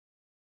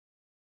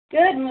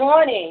Good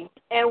morning,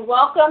 and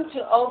welcome to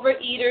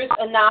Overeaters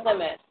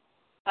Anonymous,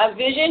 a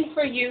Vision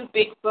for You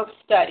Big Book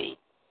study.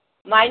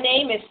 My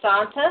name is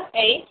Santa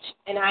H.,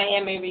 and I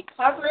am a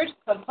recovered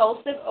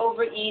compulsive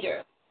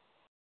overeater.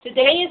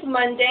 Today is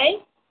Monday,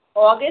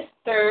 August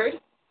 3rd,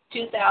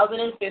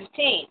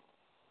 2015.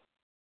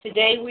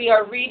 Today we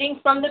are reading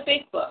from the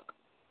Big Book.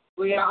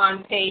 We are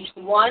on page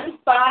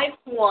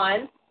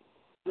 151,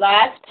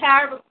 last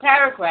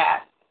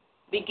paragraph,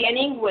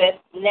 beginning with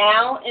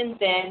now and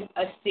then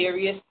a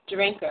serious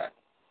drinker.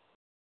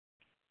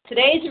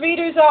 Today's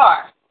readers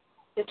are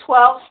the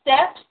 12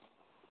 Steps,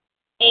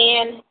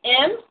 Ann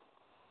M.,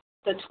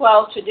 the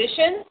 12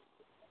 Traditions,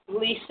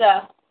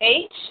 Lisa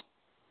H.,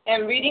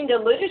 and reading the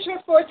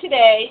literature for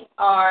today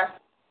are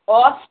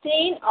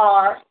Austin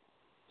R.,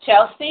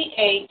 Chelsea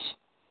H.,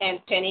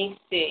 and Penny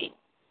C.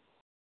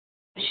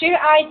 The share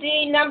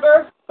ID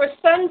number for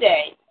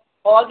Sunday,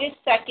 August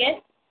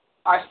 2nd,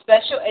 our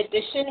special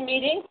edition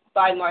meeting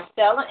by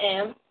Marcella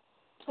M.,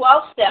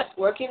 12 Steps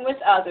Working with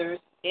Others,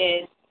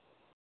 is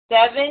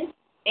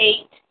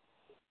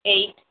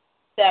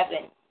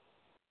 7887.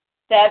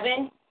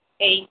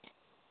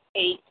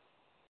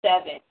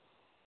 7887.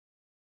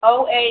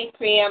 OA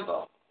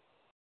Preamble.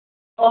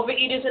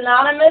 Overeaters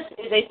Anonymous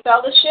is a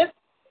fellowship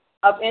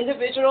of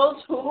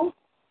individuals who,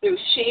 through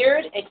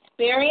shared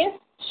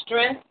experience,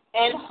 strength,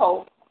 and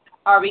hope,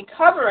 are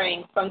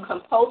recovering from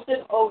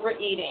compulsive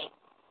overeating.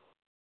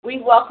 We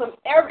welcome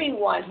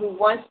everyone who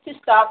wants to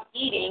stop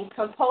eating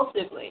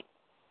compulsively.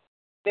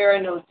 There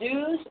are no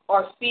dues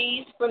or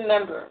fees for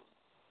members.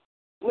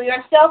 We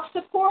are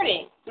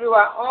self-supporting through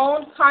our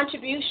own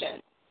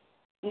contributions,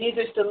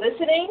 neither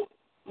soliciting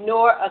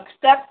nor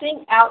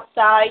accepting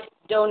outside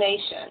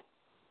donations.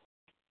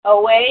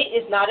 OA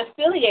is not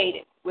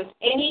affiliated with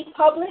any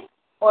public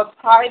or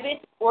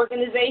private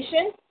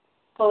organization,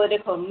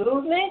 political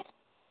movement,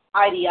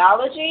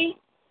 ideology,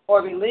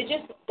 or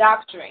religious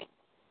doctrine.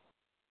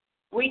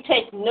 We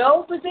take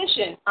no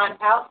position on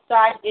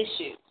outside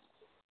issues.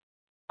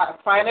 Our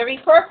primary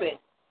purpose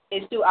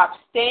is to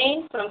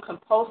abstain from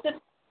compulsive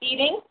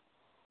eating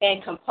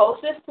and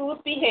compulsive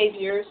food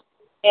behaviors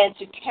and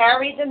to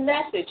carry the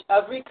message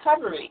of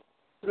recovery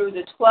through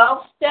the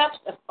 12 steps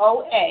of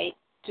OA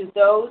to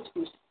those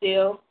who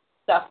still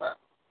suffer.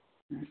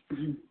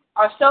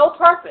 Our sole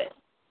purpose,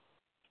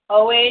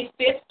 OA's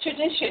fifth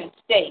tradition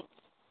states,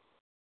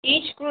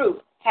 each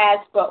group has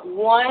but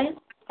one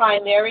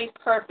primary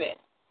purpose,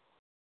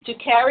 to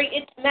carry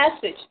its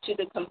message to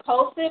the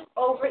compulsive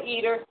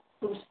overeater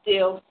who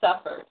still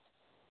suffers.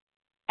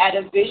 At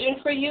a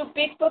Vision for You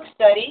Big Book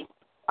study,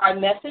 our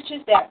message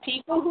is that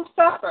people who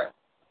suffer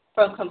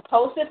from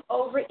compulsive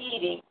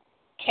overeating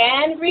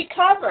can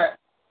recover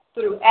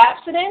through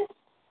abstinence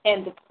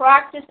and the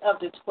practice of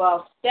the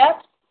 12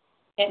 steps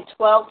and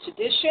 12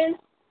 traditions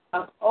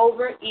of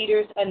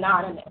Overeaters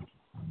Anonymous.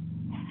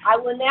 I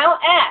will now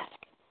ask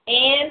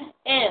Ann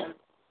M.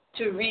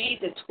 to read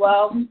the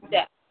 12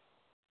 steps.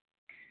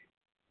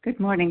 Good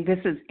morning.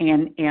 This is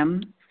Ann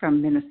M.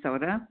 from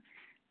Minnesota.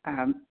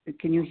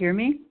 Can you hear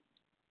me?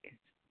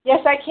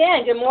 Yes, I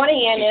can. Good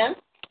morning, Ann M.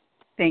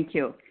 Thank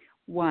you.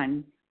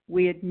 1,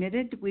 we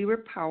admitted we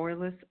were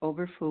powerless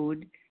over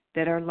food,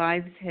 that our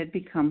lives had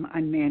become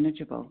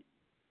unmanageable.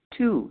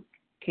 2,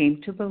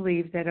 came to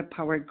believe that a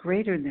power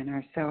greater than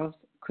ourselves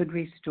could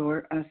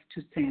restore us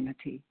to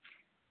sanity.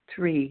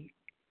 3,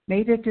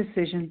 made a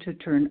decision to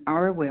turn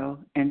our will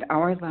and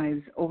our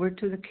lives over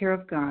to the care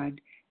of God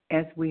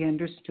as we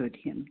understood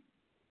Him.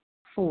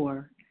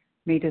 4,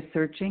 made a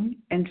searching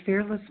and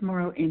fearless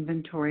moral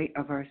inventory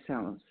of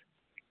ourselves.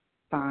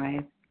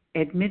 5,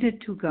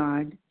 admitted to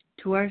God,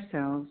 to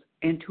ourselves,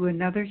 and to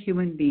another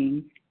human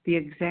being the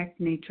exact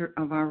nature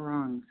of our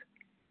wrongs.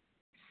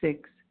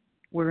 6,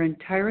 were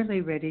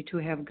entirely ready to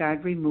have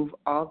God remove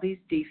all these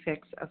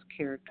defects of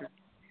character.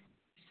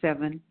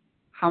 7,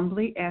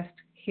 humbly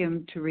asked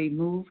Him to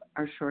remove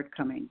our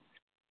shortcomings.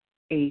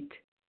 8,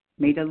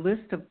 made a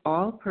list of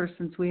all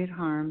persons we had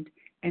harmed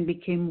and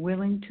became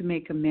willing to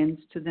make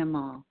amends to them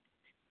all.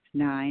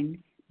 9,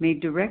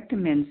 made direct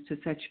amends to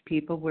such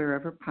people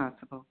wherever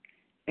possible,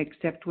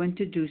 except when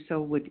to do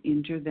so would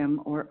injure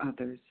them or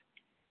others.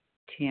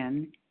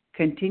 10,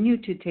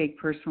 continued to take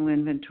personal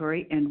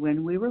inventory and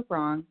when we were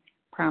wrong,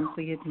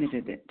 promptly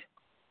admitted it.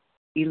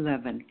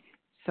 11,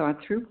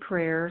 sought through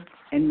prayer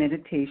and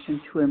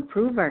meditation to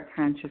improve our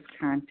conscious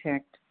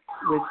contact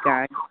with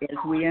God as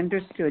we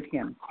understood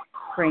Him,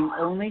 praying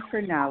only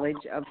for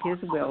knowledge of His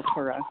will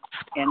for us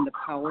and the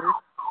power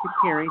to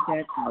carry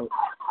that out.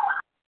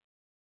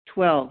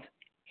 12,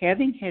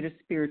 having had a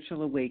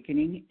spiritual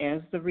awakening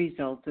as the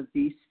result of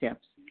these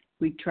steps,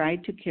 we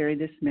tried to carry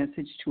this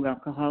message to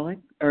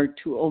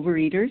to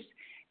overeaters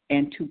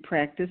and to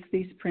practice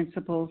these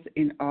principles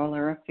in all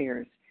our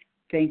affairs.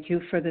 Thank you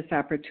for this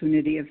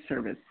opportunity of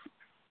service.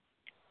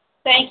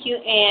 Thank you,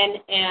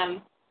 Ann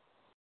M.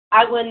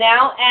 I will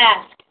now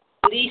ask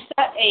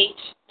Lisa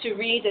H. to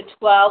read the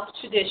 12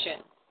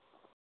 traditions.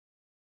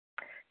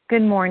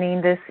 Good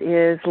morning. This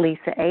is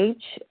Lisa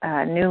H.,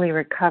 a newly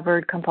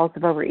recovered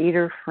compulsive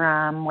overeater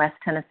from West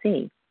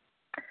Tennessee.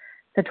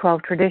 The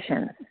 12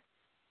 traditions.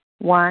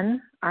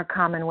 1. Our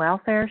common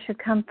welfare should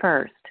come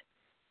first.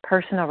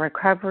 Personal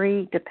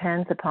recovery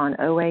depends upon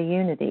OA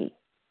unity.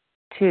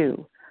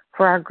 2.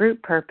 For our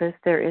group purpose,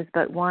 there is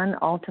but one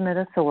ultimate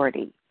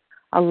authority,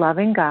 a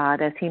loving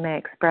God as he may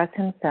express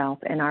himself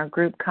in our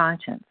group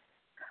conscience.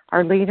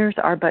 Our leaders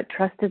are but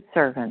trusted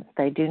servants,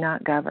 they do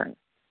not govern.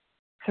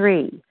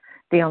 3.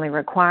 The only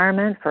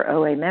requirement for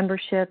OA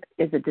membership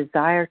is a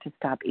desire to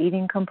stop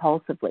eating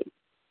compulsively.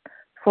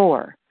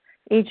 4.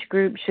 Each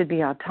group should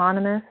be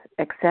autonomous,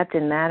 except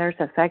in matters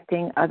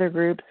affecting other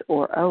groups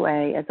or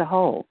OA as a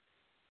whole.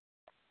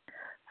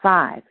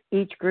 5.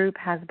 Each group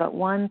has but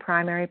one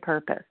primary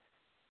purpose,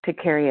 to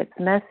carry its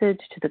message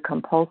to the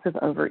compulsive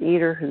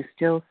overeater who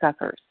still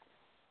suffers.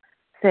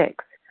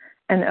 6.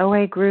 An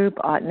OA group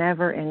ought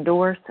never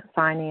endorse,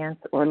 finance,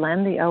 or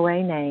lend the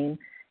OA name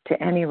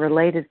to any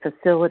related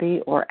facility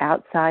or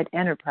outside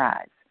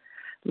enterprise,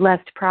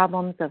 lest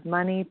problems of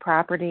money,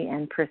 property,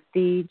 and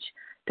prestige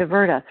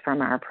divert us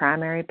from our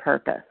primary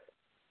purpose.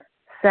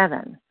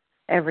 7.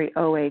 Every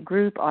OA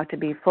group ought to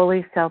be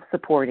fully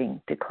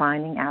self-supporting,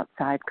 declining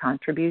outside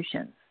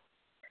contributions.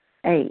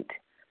 8.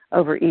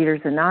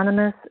 Overeaters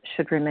Anonymous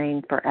should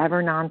remain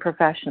forever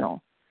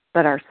non-professional,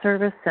 but our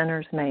service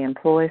centers may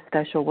employ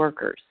special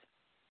workers.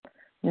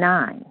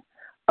 9.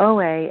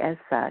 OA as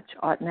such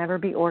ought never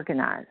be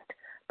organized,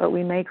 but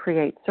we may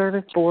create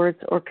service boards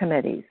or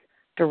committees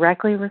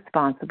directly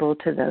responsible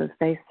to those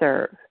they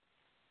serve.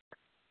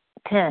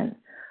 10.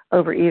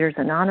 Overeaters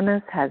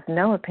Anonymous has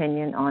no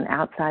opinion on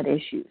outside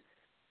issues.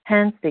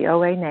 Hence, the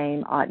OA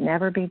name ought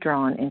never be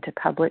drawn into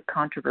public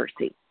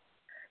controversy.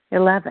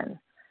 11.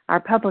 Our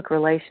public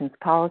relations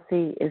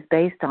policy is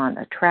based on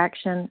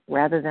attraction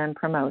rather than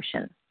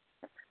promotion.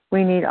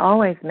 We need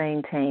always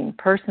maintain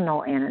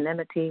personal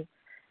anonymity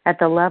at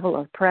the level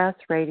of press,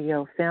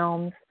 radio,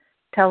 films,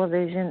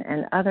 television,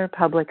 and other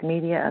public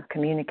media of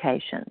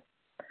communication.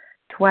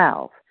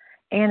 12.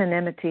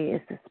 Anonymity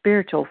is the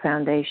spiritual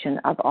foundation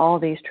of all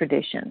these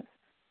traditions,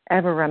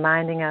 ever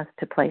reminding us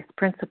to place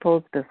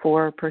principles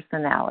before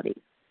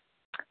personalities.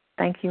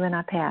 Thank you, and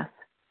I pass.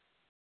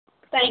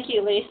 Thank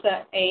you,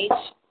 Lisa H.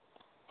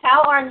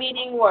 How our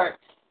meeting works.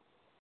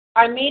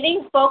 Our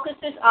meeting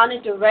focuses on the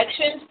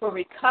directions for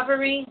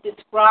recovery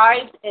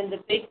described in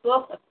the Big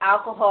Book of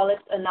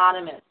Alcoholics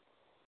Anonymous.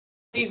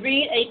 We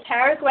read a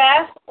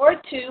paragraph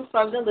or two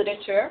from the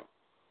literature,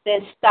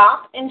 then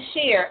stop and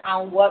share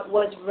on what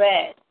was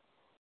read.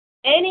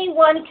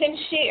 Anyone can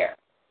share,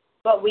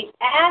 but we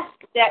ask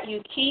that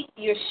you keep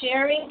your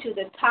sharing to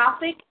the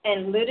topic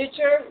and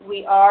literature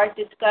we are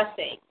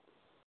discussing,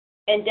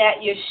 and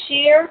that you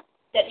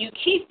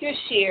keep your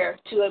share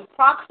to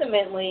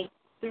approximately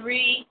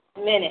 3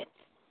 minutes.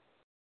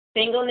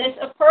 Singleness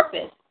of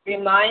purpose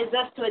reminds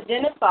us to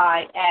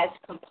identify as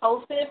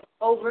compulsive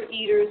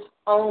overeaters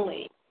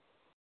only.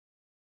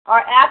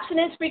 Our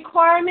abstinence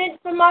requirement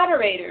for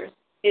moderators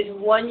is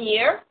 1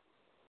 year,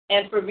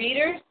 and for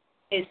readers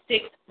is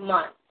 6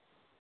 months.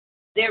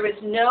 There is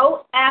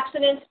no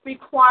abstinence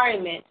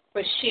requirement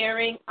for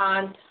sharing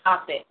on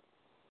topic.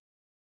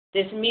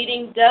 This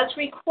meeting does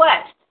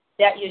request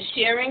that your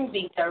sharing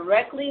be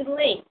directly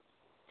linked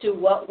to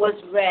what was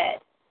read.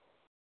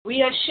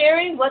 We are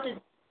sharing what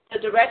the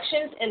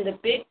directions in the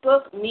Big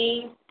Book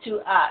mean to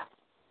us.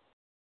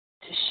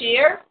 To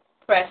share,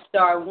 press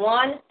star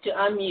 1 to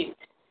unmute.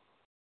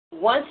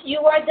 Once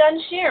you are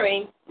done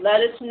sharing, let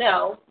us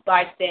know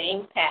by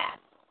saying pass.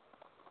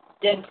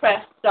 Then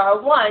press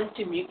star 1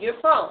 to mute your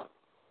phone.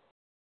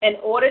 In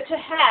order to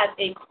have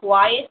a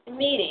quiet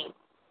meeting,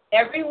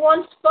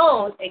 everyone's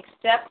phone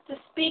except the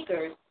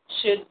speaker's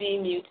should be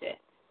muted.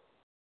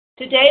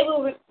 Today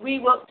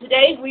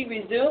we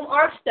resume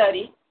our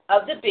study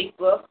of the Big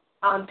Book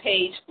on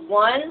page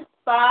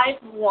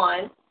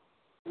 151,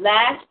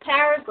 last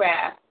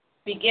paragraph,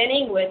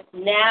 beginning with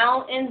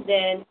now and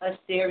then a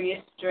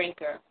serious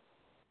drinker.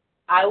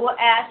 I will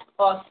ask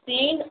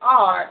Austin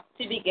R.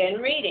 to begin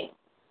reading.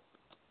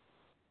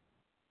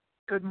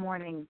 Good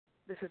morning.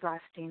 This is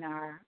Austin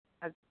R.,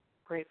 a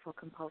grateful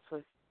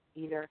compulsive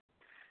eater.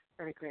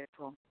 Very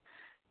grateful.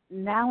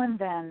 Now and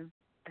then,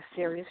 a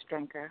serious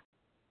drinker,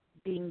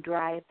 being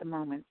dry at the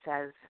moment,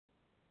 says,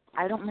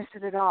 I don't miss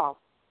it at all.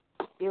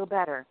 Feel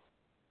better.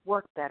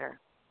 Work better.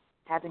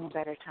 Having a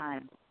better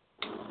time.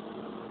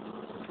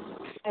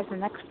 As the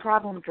next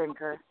problem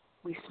drinker,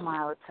 we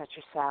smile at such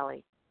a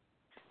sally.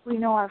 We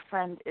know our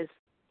friend is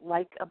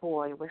like a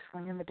boy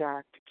whistling in the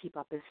dark to keep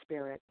up his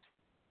spirits.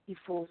 He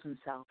fools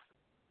himself.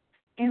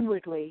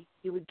 Inwardly,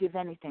 he would give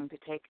anything to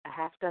take a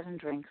half-dozen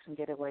drinks and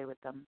get away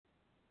with them.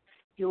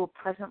 He will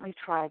presently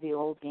try the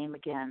old game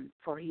again,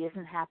 for he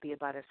isn't happy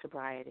about his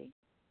sobriety.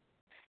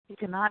 He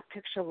cannot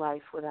picture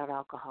life without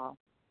alcohol.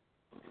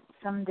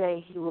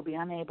 Someday he will be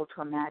unable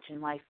to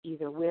imagine life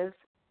either with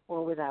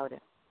or without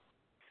it.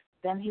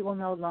 Then he will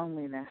know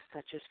loneliness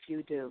such as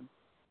few do.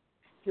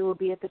 He will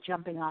be at the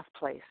jumping-off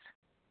place.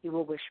 He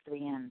will wish for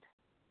the end.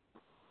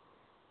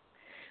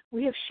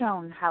 We have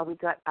shown how we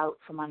got out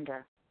from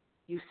under.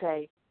 You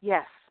say,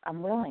 yes,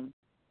 I'm willing,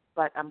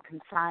 but I'm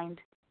consigned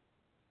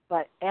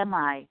But am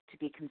I to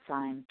be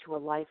consigned to a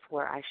life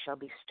where I shall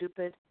be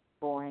stupid,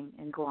 boring,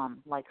 and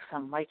glum, like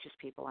some righteous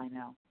people I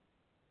know?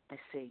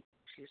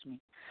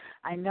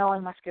 I know I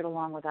must get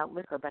along without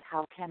liquor, but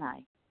how can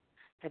I?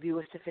 Have you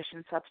a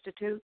sufficient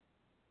substitute?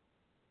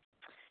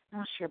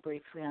 I'll share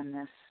briefly on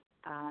this.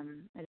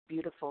 It's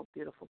beautiful,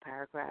 beautiful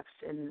paragraphs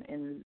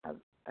in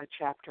a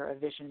chapter, A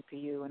Vision for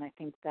You, and I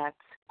think that's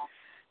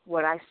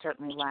what I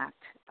certainly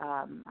lacked.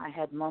 I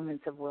had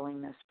moments of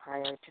willingness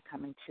prior to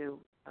coming to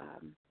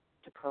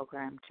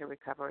program, to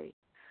recovery,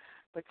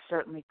 but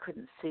certainly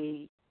couldn't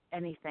see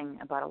anything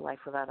about a life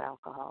without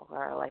alcohol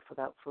or a life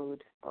without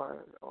food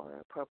or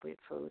appropriate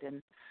food.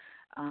 And,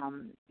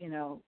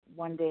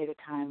 one day at a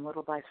time,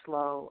 little by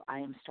slow, I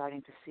am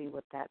starting to see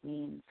what that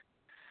means.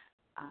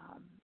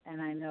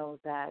 And I know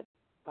that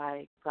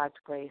by God's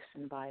grace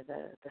and by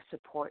the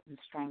support and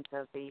strength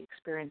of the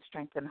experience,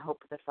 strength, and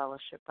hope of the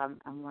fellowship,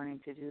 I'm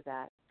learning to do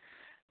that.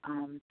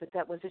 But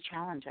that was a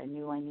challenge. I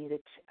knew I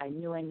needed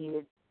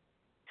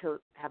to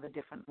have a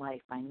different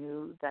life. I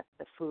knew that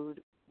the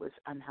food was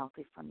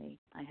unhealthy for me.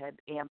 I had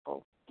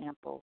ample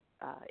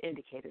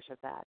indicators of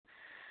that.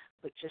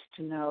 But just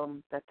to know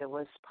that there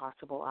was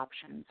possible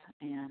options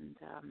and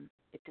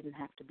it didn't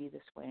have to be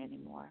this way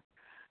anymore,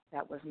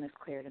 that wasn't as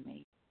clear to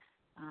me.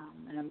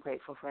 And I'm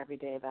grateful for every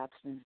day of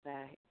abstinence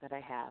that I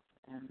have.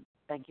 And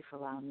thank you for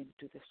allowing me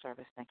to do this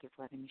service. Thank you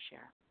for letting me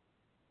share.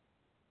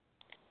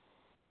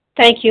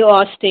 Thank you,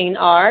 Austin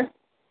R.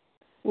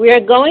 We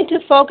are going to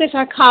focus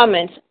our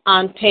comments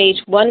on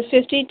page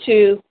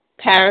 152,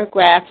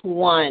 paragraph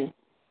 1.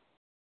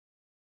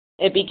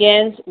 It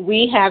begins,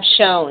 "We have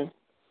shown."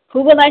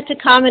 Who would like to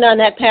comment on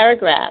that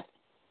paragraph?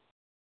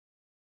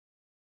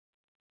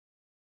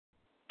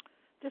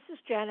 This is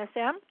Janice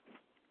M.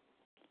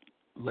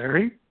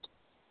 Larry?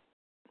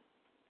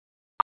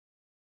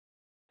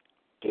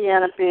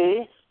 Deanna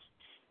B.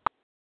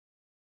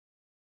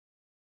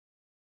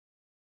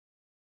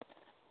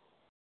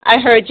 I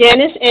heard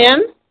Janice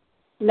M.,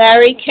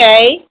 Larry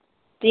K.,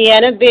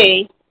 Deanna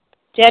B.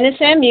 Janice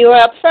M., you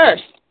are up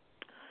first.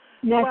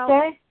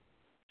 Neste?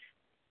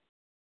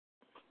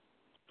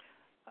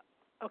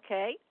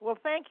 Okay. Well,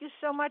 thank you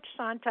so much,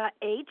 Santa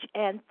H.,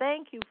 and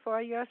thank you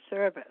for your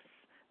service.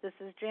 This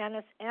is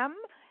Janice M.,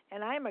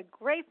 and I'm a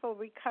grateful,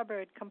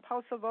 recovered,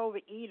 compulsive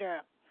overeater.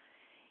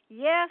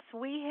 Yes,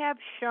 we have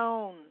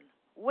shown.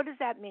 What does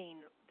that mean?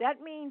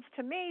 That means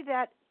to me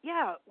that,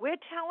 we're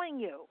telling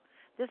you.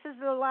 This is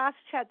the last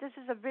chat. This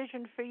is a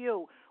vision for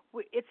you.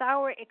 It's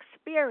our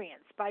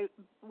experience.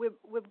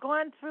 We've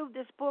gone through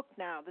this book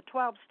now, the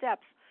 12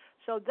 steps.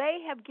 So they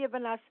have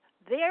given us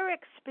their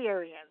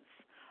experience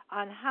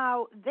on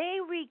how they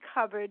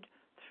recovered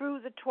through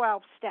the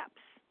 12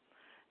 steps,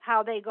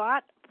 how they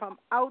got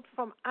out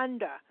from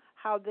under,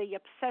 how the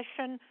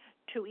obsession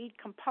to eat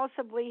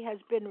compulsively has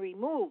been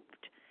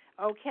removed.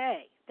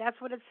 Okay,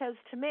 that's what it says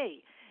to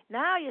me.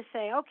 Now you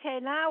say, okay,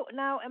 now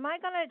am I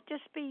going to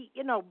just be,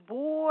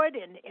 bored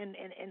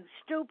and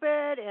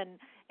stupid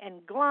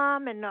and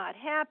glum and not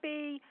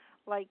happy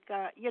like,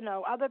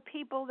 other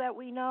people that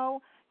we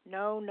know?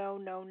 No.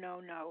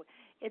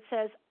 It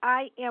says,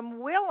 I am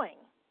willing.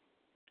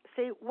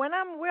 See, when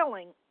I'm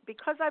willing,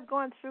 because I've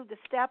gone through the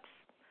steps,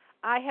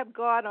 I have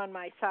God on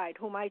my side,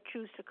 whom I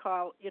choose to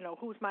call,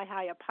 who's my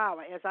higher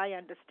power, as I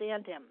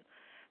understand him.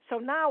 So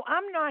now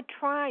I'm not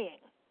trying.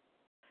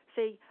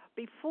 See,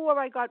 before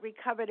I got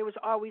recovered, it was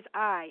always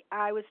I.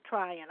 I was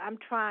trying. I'm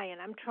trying.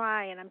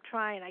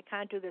 I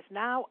can't do this.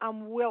 Now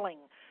I'm willing.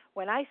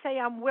 When I say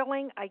I'm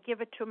willing, I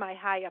give it to my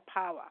higher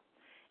power.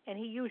 And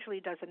he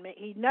usually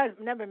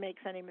never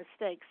makes any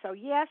mistakes. So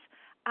yes,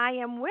 I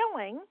am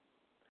willing,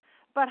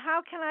 but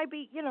how can I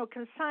be,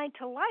 consigned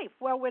to life?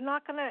 Well, we're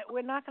not gonna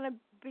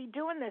be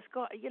doing this.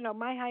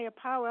 My higher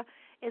power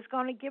is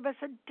going to give us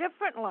a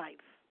different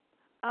life,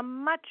 a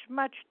much,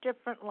 much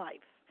different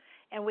life.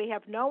 And we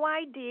have no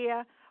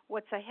idea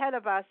what's ahead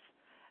of us.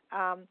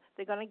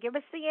 They're going to give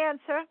us the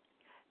answer.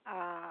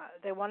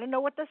 They want to know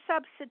what the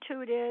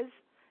substitute is.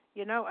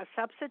 A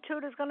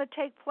substitute is going to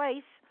take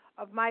place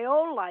of my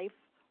old life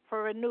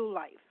for a new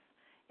life.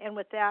 And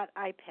with that,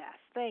 I pass.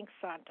 Thanks,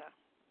 Santa.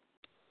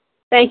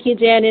 Thank you,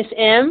 Janice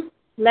M.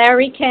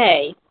 Larry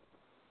K.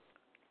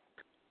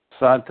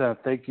 Santa,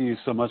 thank you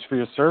so much for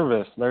your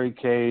service. Larry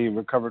K.,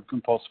 recovered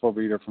compulsive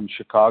overeater from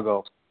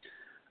Chicago.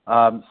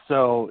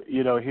 So,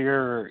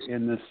 here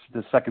in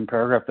the second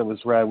paragraph that was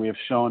read, we have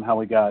shown how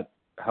we got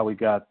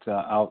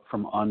out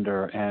from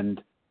under,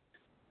 and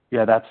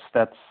that's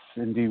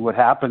indeed what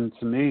happened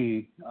to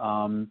me.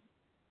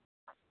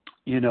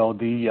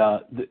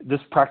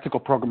 This practical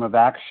program of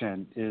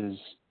action is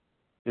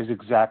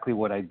exactly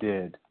what I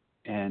did,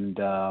 and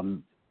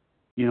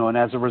and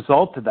as a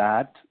result of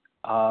that,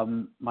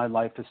 my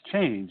life has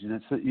changed,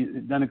 and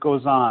then it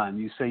goes on.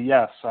 You say,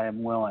 yes, I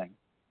am willing.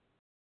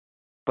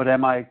 But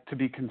am I to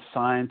be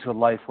consigned to a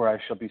life where I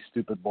shall be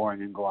stupid,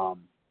 boring, and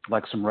glum,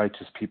 like some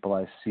righteous people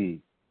I see?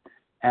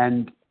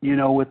 And,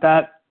 with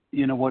that,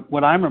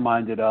 what I'm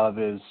reminded of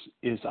is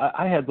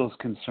I had those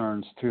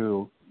concerns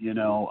too,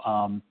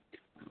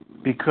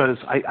 because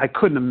I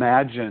couldn't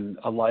imagine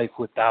a life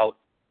without,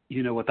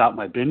 without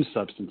my binge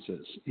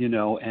substances,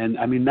 and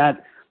I mean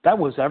that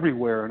was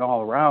everywhere and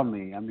all around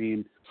me. I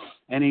mean,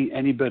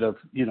 any bit of,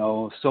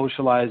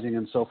 socializing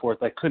and so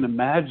forth, I couldn't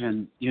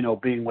imagine,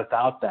 being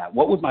without that.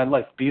 What would my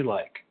life be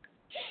like?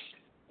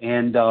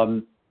 And,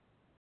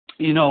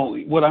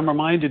 what I'm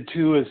reminded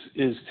too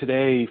is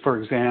today,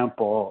 for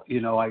example,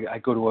 I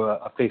go to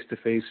a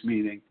face-to-face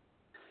meeting,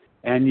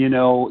 and,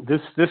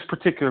 this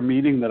particular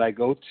meeting that I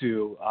go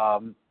to,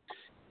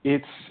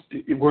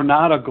 we're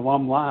not a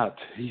glum lot.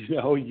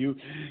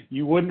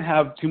 You wouldn't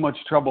have too much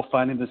trouble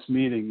finding this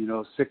meeting.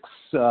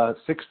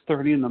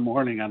 6:30 in the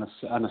morning on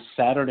a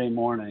Saturday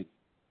morning.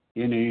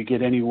 You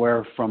get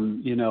anywhere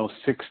from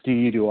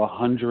 60 to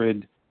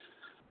 100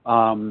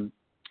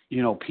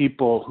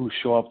 people who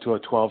show up to a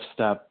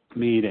 12-step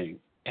meeting.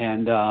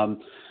 And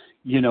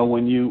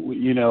when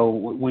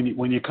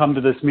you come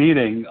to this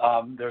meeting,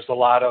 there's a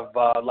lot of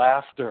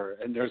laughter,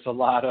 and there's a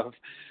lot of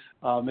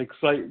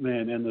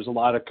excitement, and there's a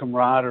lot of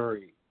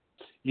camaraderie,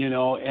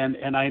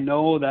 and I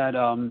know that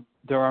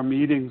there are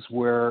meetings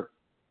where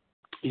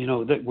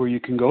where you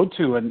can go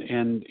to, and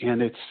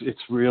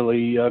it's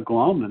really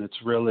glum, and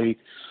it's really,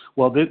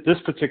 well, this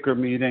particular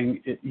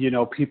meeting,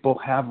 people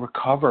have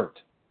recovered.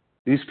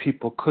 These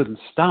people couldn't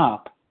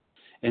stop,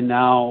 and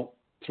now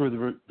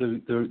through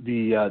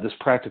this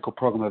practical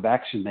program of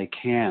action, they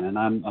can, and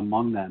I'm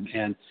among them,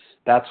 and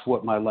that's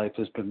what my life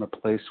has been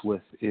replaced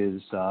with,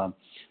 is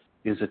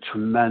a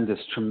tremendous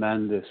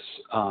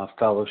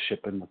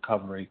fellowship and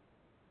recovery.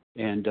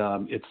 And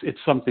it's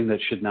something that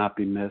should not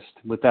be missed.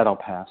 With that, I'll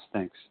pass.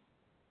 Thanks.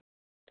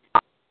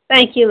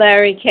 Thank you,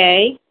 Larry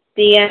K.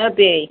 Deanna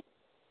B.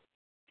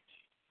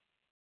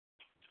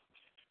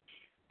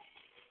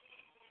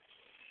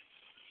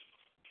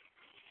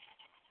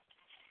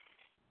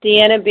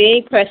 Deanna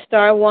B., press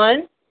star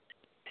 1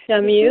 to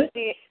unmute.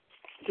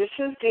 This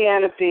is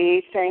Deanna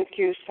B. Thank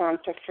you,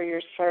 Santa, for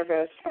your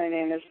service. My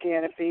name is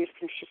Deanna B.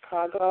 from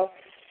Chicago.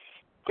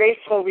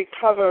 Grateful,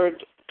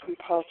 recovered,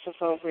 compulsive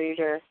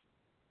overeater.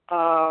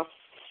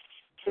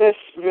 This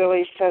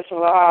really says a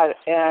lot,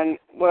 and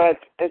what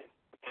it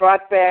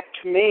brought back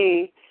to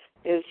me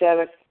is that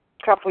a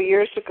couple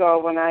years ago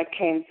when I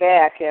came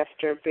back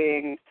after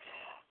being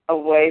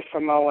away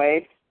from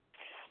OA,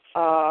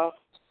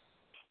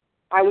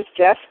 I was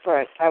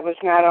desperate. I was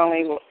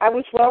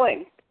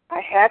willing. I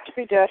had to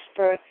be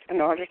desperate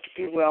in order to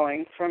be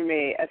willing for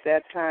me at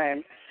that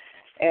time.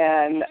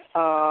 And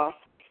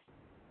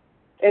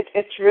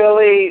it's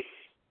really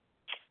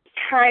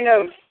kind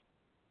of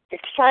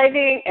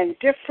exciting and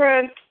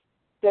different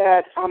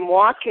that I'm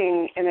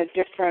walking in a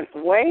different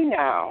way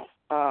now.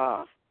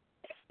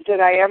 Did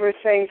I ever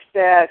think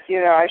that,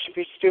 I should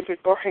be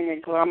stupid, boring,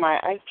 and glum?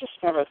 I just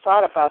never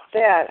thought about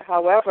that.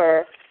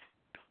 However,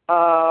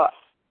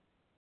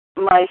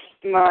 my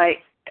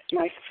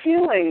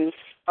feelings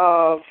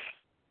of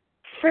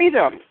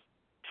freedom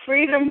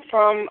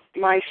from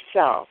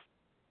myself,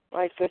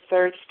 like the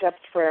third step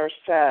prayer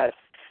says.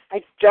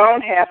 I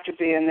don't have to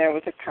be in there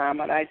with a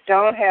comment. I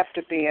don't have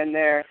to be in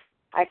there.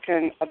 I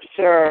can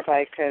observe.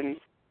 I can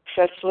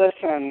just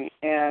listen.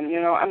 And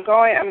I'm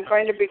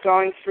going to be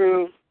going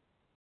through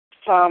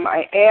some.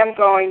 I am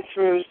going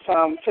through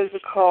some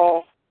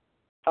physical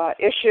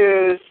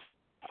issues,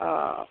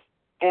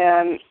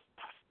 and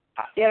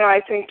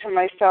I think to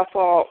myself,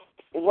 well,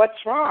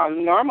 what's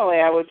wrong? Normally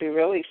I would be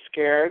really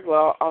scared.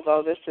 Well,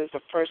 although this is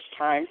the first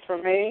time for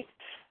me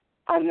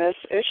on this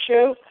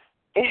issue,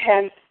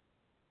 and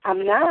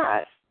I'm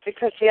not,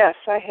 because yes,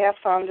 I have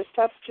found a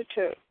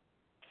substitute,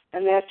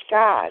 and that's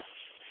God.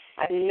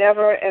 I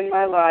never in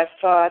my life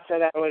thought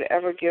that I would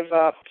ever give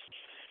up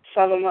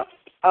some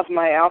of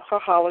my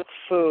alcoholic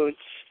foods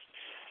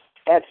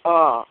at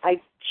all. I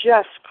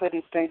just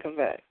couldn't think of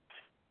it.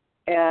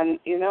 And,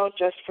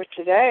 just for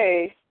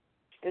today,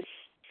 it's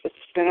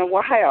been a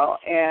while,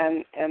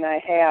 and I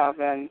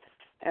have, and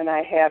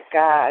I have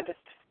God,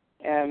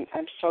 and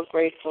I'm so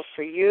grateful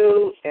for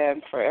you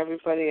and for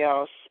everybody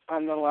else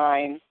on the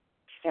line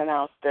and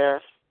out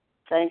there.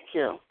 Thank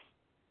you.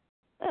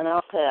 And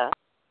I'll pass.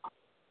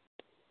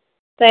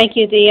 Thank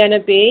you,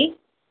 Deanna B.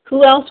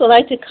 Who else would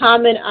like to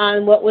comment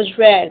on what was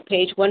read?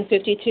 Page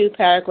 152,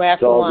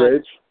 paragraph 1.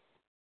 H.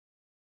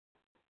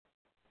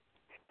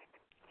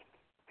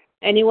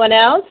 Anyone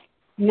else?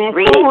 Good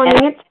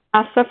morning, it's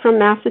Asa from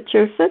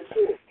Massachusetts.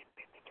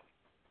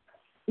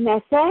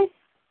 Nessa?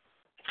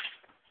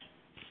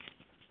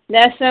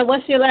 Nessa,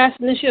 what's your last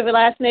initial of your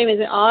last name? Is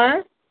it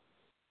R?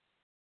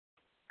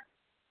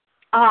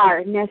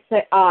 R.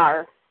 Nessa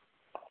R.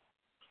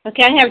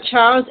 Okay, I have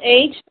Charles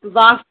H.,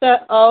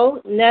 Vasta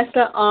O.,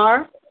 Nessa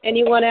R.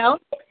 Anyone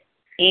else?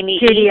 Amy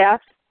Judy E. F.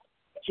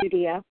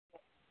 Judy F.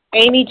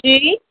 Amy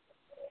G.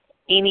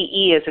 Amy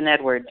E. is in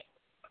Edward.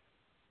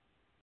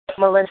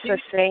 Melissa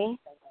C.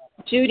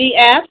 Judy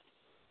F.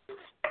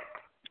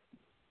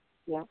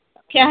 Yeah.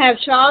 Okay, I have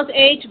Charles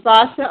H.,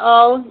 Vasta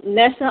O.,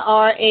 Nessa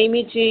R.,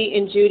 Amy G.,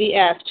 and Judy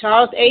F.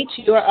 Charles H.,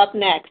 you are up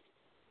next.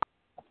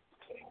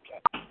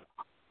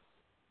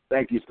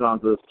 Thank you,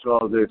 Sandra.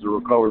 Charles H., a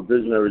recovered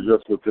visionary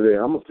just for today.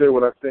 I'm going to say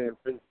what I say in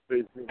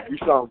face-to-face meetings. You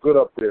sound good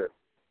up there.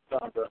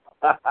 Sandra.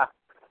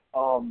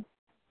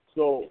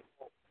 So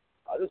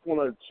I just want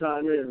to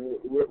chime in.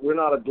 We're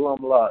not a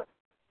glum lot.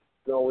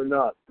 No, we're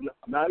not.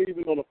 Not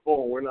even on the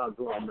phone. We're not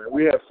glum, man.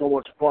 We have so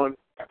much fun.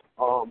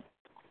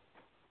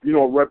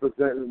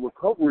 Representing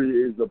recovery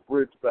is a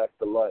bridge back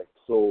to life.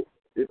 So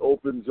it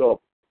opens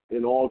up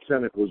in all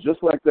tentacles,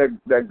 just like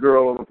that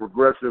girl on the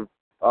Progressive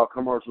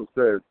commercial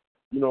said.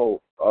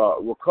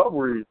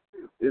 Recovery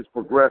is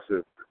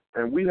progressive,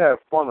 and we have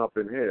fun up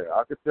in here.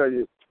 I can tell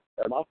you,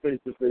 at my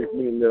face-to-face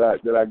meeting that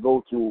I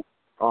go to,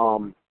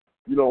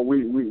 we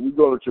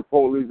go to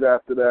Chipotle's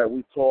after that.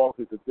 We talk.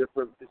 It's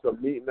a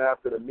meeting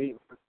after the meeting,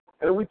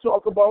 and we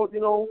talk about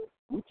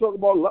life. We talk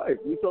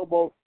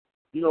about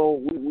we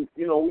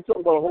talk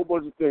about a whole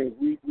bunch of things.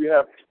 We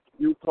have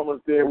you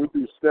coming there. We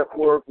do step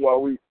work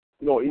while we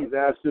eat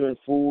abstinent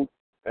food,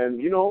 and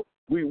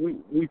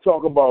we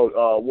talk about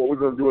what we're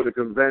gonna do at the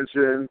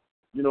convention.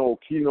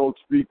 Keynote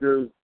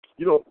speakers.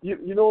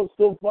 It's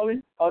so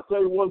funny. I'll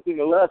tell you one thing.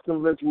 The last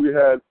convention we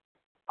had,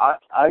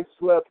 I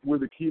slept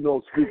with the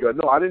keynote speaker.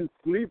 No, I didn't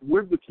sleep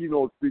with the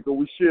keynote speaker.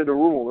 We shared a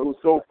room. It was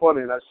so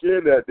funny, and I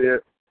shared that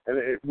there.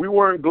 And we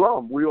weren't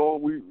glum. We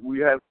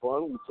had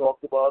fun. We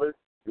talked about it.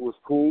 It was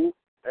cool.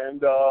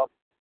 And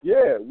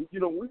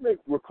we make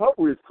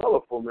recovery is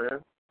colorful,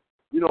 man.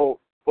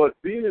 But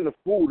being in the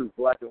food is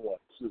black and white.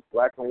 It's just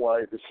black and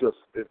white.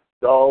 It's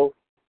dull.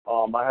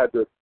 I had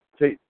to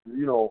take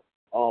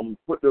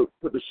put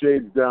the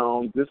shades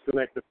down,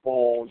 disconnect the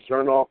phone,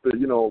 turn off the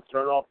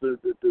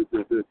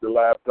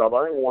laptop.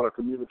 I didn't want to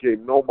communicate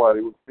with nobody.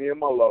 It was me and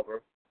my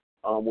lover,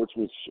 which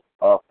was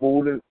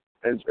food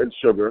and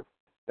sugar,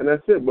 and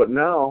that's it. But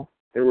now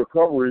in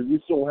recovery, we're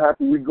so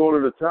happy we go to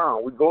the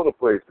town, we go to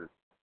places,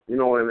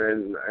 and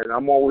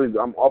I'm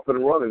up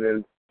and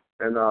running,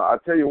 and I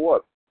tell you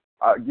what,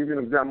 I give you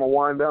an example.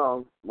 Wind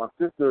down. My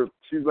sister,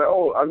 she's like,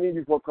 "Oh, I need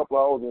you for a couple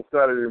of hours on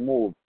Saturday to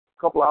move."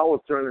 Couple of hours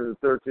turned into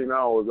 13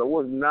 hours. I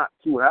was not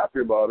too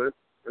happy about it,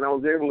 and I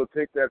was able to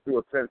take that through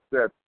a 10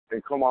 step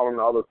and come out on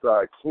the other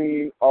side,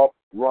 clean, up,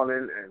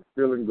 running, and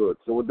feeling good.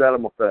 So with that,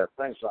 I'm a fast.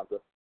 Thanks, Shanta.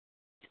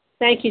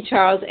 Thank you,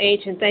 Charles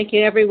H., and thank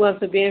you, everyone,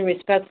 for being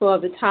respectful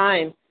of the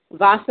time.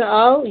 Vasa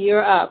O.,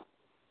 you're up.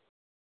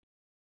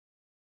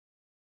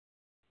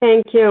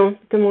 Thank you.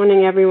 Good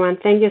morning, everyone.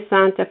 Thank you,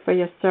 Santa, for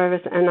your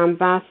service. And I'm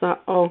Vasa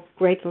O.,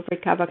 grateful,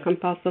 recovered,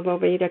 compulsive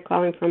overeater,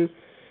 calling from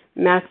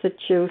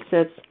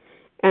Massachusetts.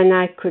 And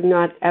I could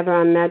not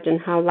ever imagine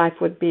how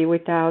life would be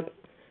without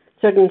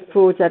certain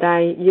foods that I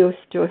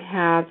used to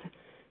have.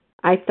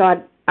 I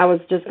thought I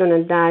was just going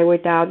to die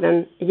without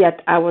them,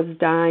 yet I was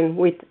dying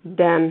with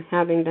them,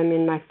 having them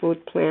in my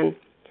food plan.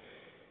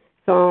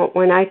 So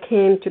when I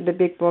came to the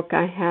Big Book,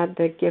 I had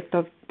the gift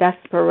of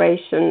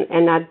desperation,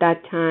 and at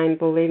that time,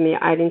 believe me,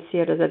 I didn't see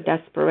it as a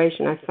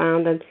desperation. I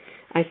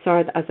saw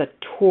it as a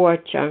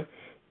torture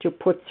to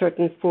put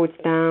certain foods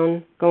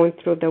down, going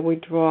through the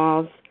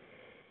withdrawals.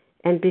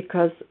 And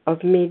because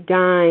of me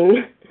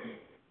dying,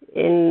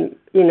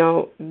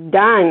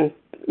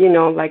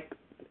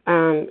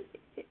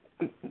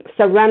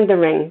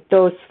 surrendering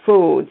those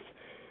foods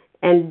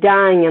and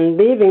dying and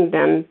leaving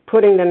them,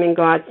 putting them in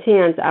God's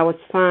hands, I was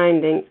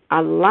finding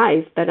a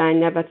life that I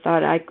never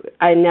thought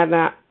I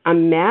never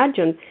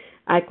imagined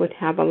I could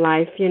have a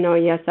life.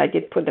 Yes, I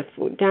did put the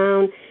food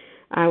down.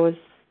 I was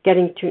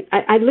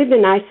I lived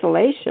in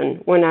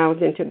isolation when I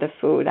was into the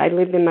food. I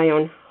lived in my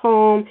own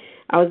home.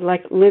 I was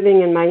like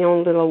living in my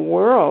own little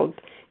world,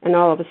 and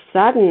all of a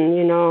sudden,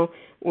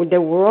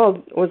 the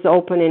world was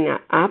opening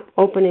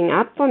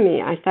up for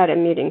me. I started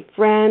meeting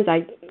friends.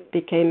 I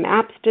became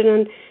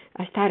abstinent.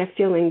 I started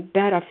feeling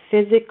better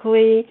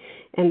physically,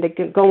 and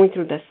going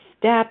through the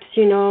steps,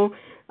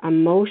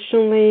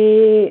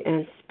 emotionally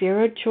and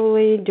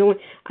spiritually.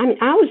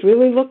 I was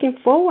really looking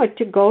forward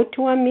to go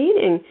to a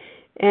meeting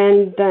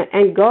and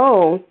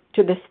go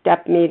to the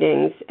step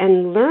meetings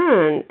and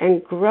learn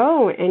and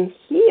grow and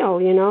heal,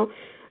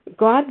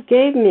 God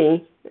gave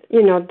me,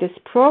 this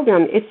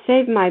program. It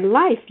saved my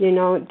life,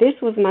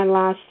 This was my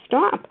last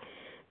stop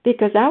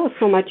because I was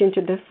so much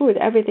into the food.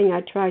 Everything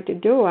I tried to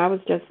do,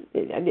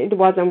 it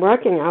wasn't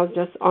working. I was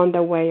just on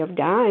the way of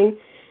dying.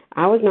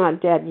 I was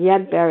not dead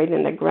yet, buried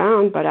in the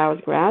ground, but I was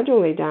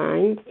gradually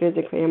dying,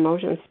 physically,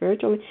 emotionally,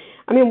 spiritually.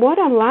 What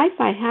a life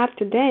I have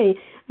today.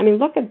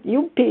 Look at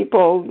you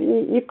people.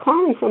 You're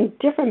calling from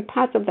different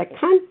parts of the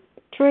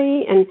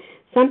country, and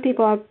some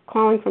people are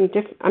calling from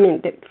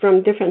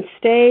different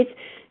states,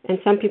 and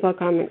some people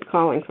are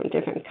calling from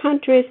different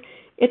countries.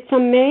 It's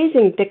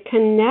amazing, the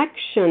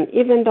connection.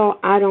 Even though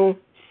I don't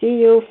see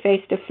you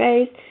face to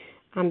face,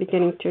 I'm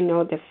beginning to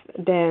know the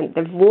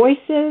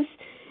voices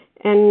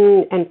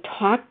and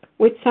talk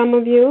with some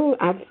of you.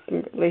 I've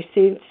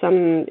received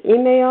some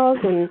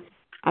emails, and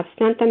I've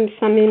sent them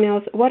some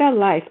emails. What a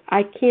life.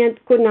 I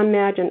couldn't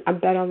imagine a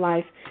better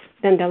life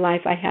than the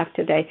life I have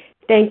today.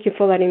 Thank you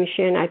for letting me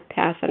share, and I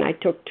pass, and I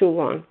took too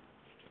long.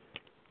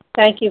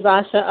 Thank you,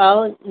 Vasa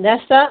O.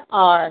 Nessa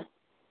R.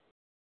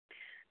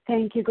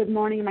 Thank you. Good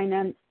morning. My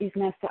name is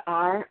Nessa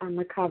R. I'm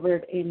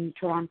recovered in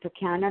Toronto,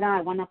 Canada.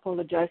 I want to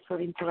apologize for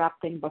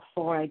interrupting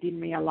before. I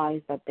didn't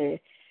realize that the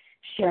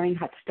sharing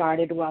had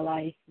started while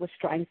I was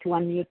trying to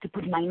unmute to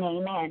put my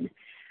name in.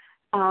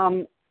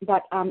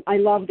 But I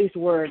love this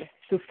word,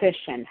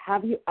 sufficient.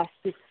 Have you a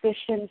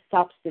sufficient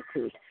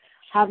substitute?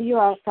 Have you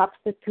a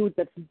substitute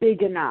that's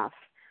big enough,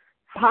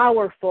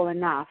 powerful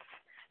enough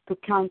to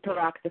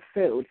counteract the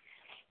food?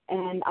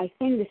 And I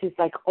think this is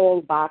like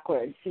all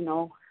backwards, you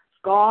know.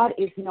 God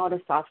is not a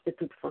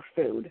substitute for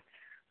food.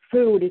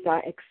 Food is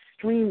an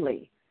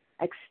extremely,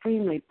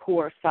 extremely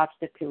poor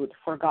substitute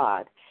for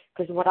God.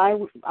 Because what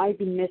I've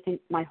been missing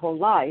my whole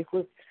life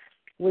was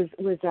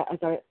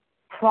a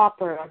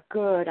proper, a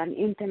good, an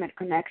intimate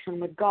connection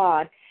with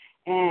God.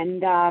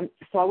 And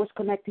so I was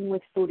connecting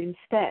with food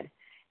instead.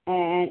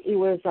 And it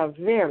was a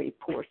very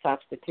poor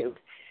substitute.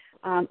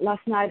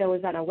 Last night I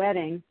was at a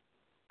wedding,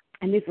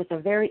 and this was a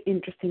very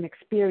interesting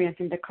experience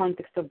in the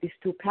context of these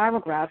two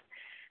paragraphs,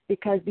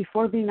 because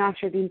before being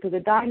ushered into the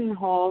dining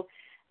hall,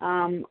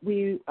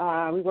 we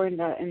were in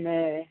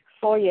the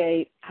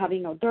foyer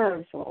having hors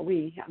d'oeuvres.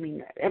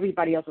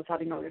 Everybody else was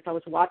having hors d'oeuvres. I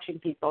was watching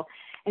people,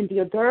 and the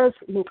hors d'oeuvres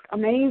looked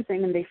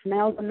amazing, and they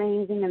smelled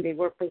amazing, and they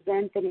were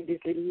presented in these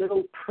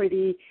little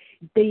pretty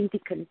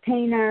dainty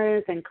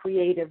containers and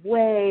creative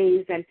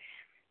ways. And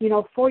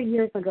 4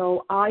 years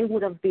ago, I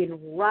would have been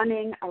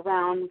running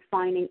around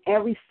finding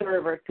every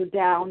server to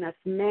down as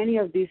many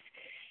of these,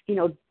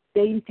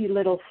 dainty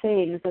little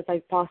things as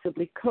I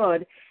possibly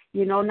could,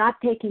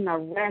 not taking a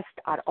rest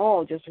at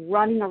all, just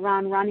running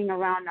around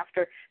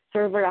after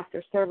server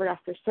after server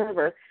after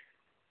server.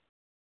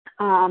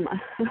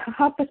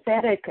 How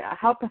pathetic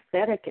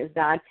is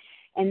that?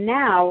 And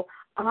now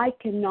I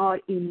cannot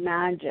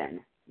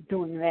imagine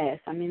doing this.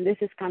 I mean, this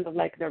is kind of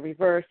like the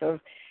reverse of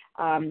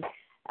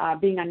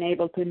being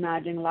unable to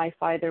imagine life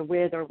either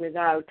with or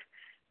without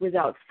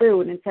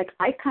food. And it's like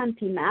I can't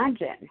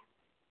imagine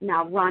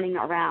now running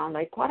around.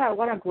 Like what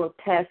a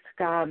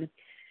grotesque,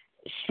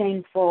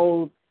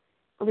 shameful,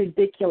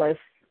 ridiculous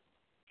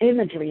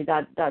imagery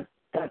that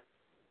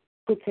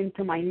puts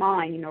into my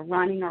mind.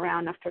 Running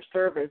around after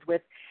servers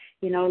with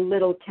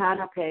little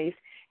canapes.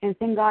 And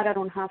thank God I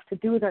don't have to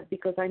do that,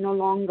 because I no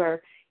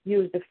longer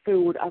use the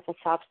food as a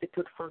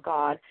substitute for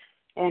God.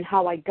 And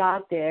how I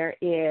got there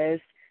is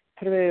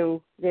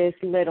through this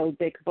little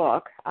big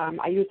book.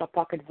 I use a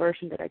pocket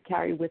version that I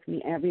carry with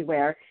me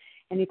everywhere.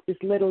 And it's this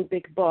little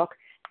big book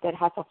that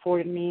has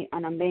afforded me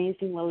an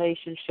amazing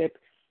relationship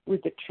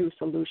with the true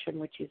solution,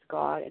 which is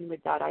God. And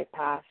with that, I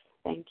pass.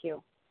 Thank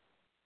you.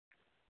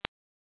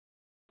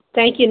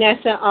 Thank you,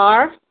 Nessa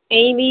R.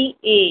 Amy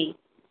E.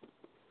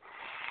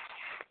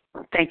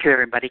 Thank you,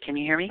 everybody. Can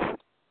you hear me?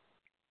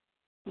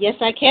 Yes,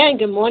 I can.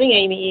 Good morning,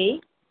 Amy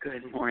E.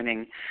 Good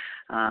morning.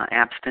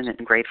 Abstinent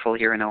and grateful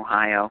here in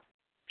Ohio.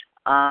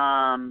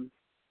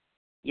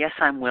 Yes,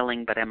 I'm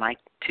willing, but am I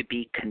to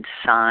be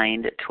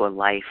consigned to a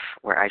life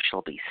where I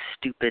shall be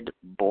stupid,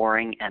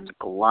 boring, and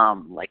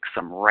glum like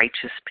some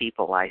righteous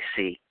people I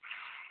see?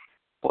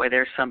 Boy,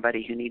 there's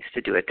somebody who needs to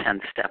do a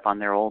 10th step on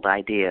their old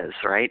ideas,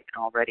 right?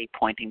 Already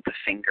pointing the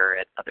finger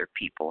at other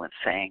people and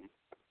saying,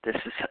 this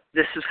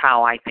is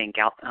how I think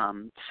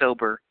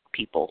sober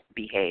people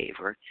behave,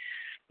 or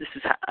this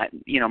is how,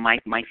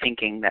 my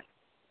thinking that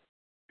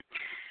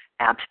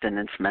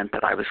abstinence meant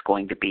that I was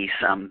going to be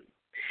some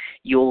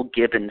Yule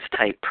Gibbons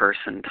type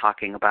person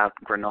talking about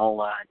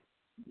granola,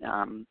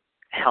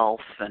 health,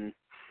 and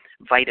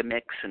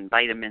Vitamix and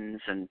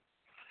vitamins, and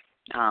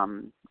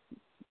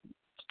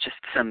just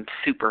some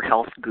super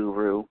health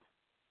guru.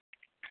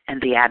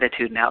 And the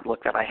attitude and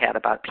outlook that I had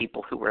about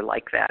people who were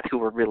like that, who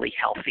were really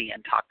healthy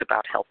and talked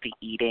about healthy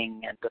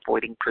eating and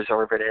avoiding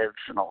preservatives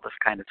and all this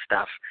kind of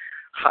stuff.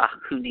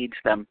 Who needs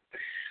them?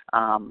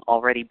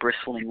 Already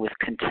bristling with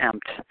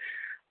contempt.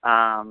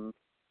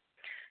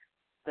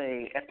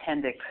 The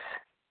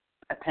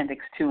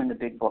appendix 2 in the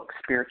big book,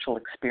 Spiritual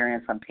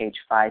Experience, on page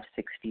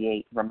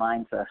 568,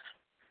 reminds us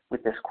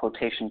with this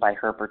quotation by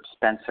Herbert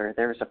Spencer,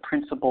 there is a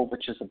principle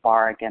which is a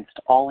bar against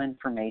all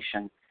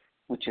information,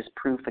 which is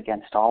proof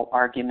against all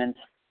arguments,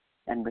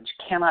 and which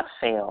cannot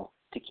fail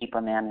to keep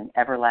a man in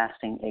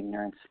everlasting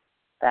ignorance.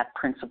 That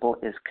principle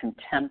is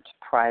contempt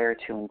prior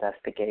to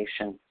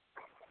investigation.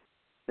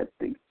 The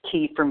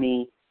key for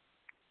me,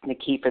 the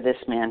key for this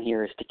man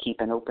here, is to keep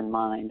an open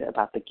mind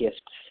about the gifts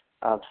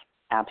of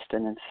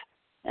abstinence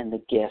and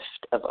the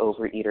gift of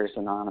Overeaters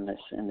Anonymous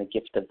and the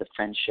gift of the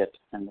friendship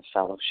and the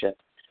fellowship,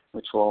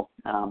 which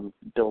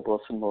Bill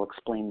Wilson will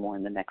explain more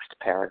in the next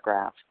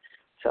paragraph.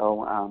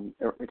 So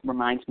it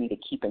reminds me to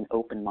keep an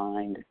open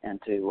mind and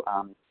to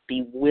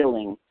be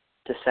willing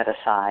to set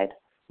aside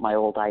my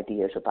old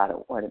ideas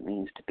about what it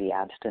means to be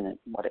abstinent,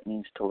 what it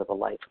means to live a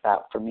life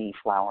without, for me,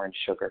 flour and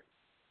sugar.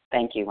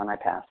 Thank you, and I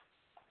pass.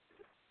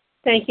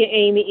 Thank you,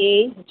 Amy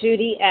E.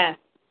 Judy F.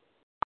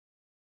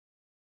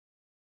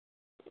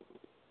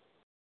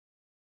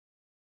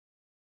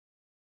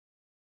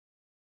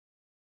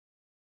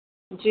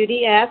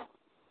 Judy F.,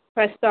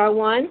 press star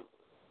 1.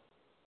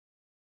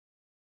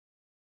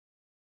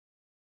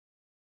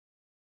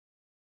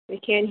 We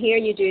can't hear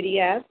you, Judy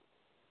F.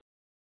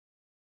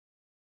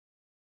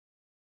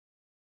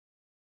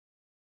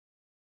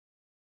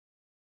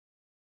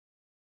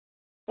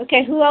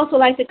 Okay, who else would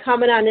like to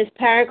comment on this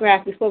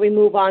paragraph before we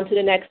move on to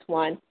the next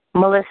one?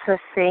 Melissa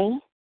C.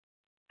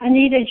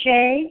 Anita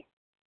J.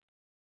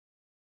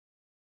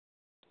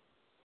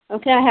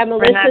 Okay, I have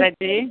Melissa. Renata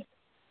D.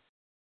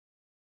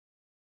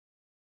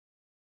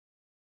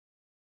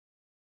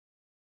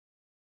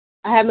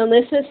 I have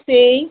Melissa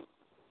C.,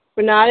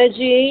 Renata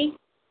G.,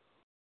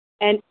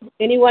 and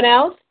anyone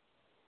else?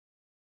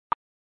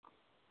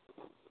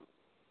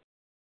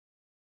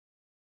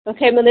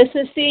 Okay,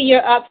 Melissa C.,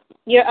 you're up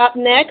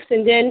next,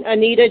 and then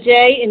Anita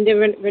J., and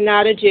then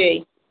Renata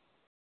G.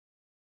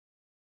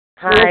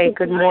 Hi,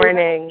 good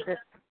morning.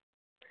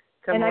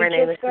 Good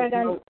morning. I just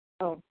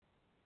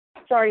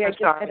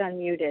got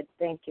unmuted.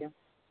 Thank you.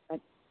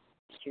 That's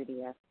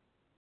Judy F.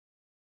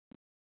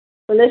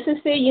 Melissa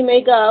C., you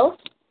may go.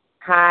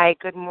 Hi,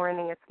 good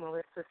morning. It's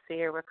Melissa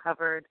C., a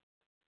recovered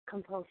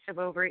compulsive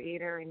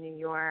overeater in New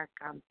York.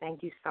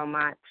 Thank you so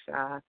much.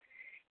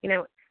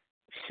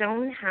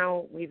 Shown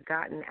how we've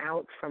gotten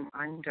out from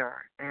under.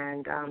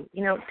 And, to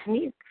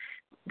me,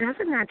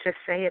 doesn't that just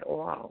say it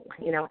all?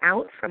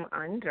 Out from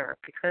under,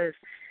 because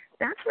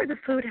that's where the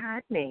food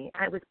had me.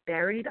 I was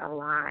buried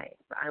alive.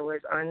 I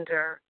was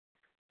under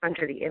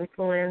the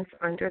influence,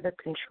 under the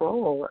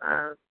control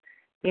of,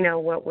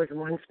 what was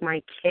once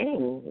my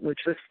king, which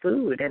was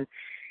food. And,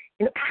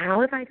 how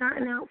have I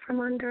gotten out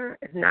from under?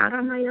 Not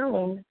on my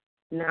own,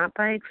 not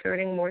by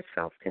exerting more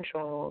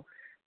self-control,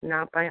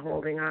 not by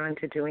holding on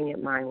to doing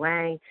it my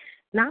way,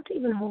 not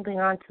even holding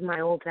on to my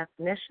old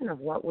definition of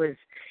what was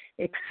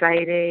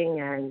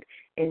exciting and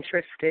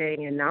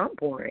interesting and not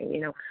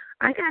boring.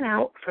 I got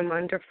out from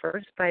under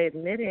first by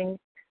admitting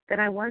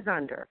that I was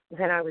under,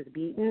 that I was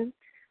beaten,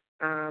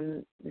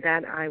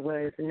 that I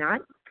was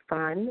not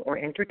fun or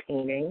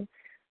entertaining,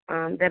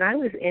 that I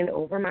was in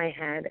over my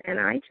head, and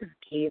I just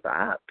gave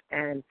up.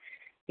 And,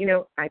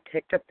 I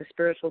picked up the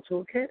spiritual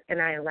toolkit, and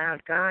I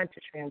allowed God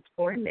to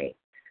transform me.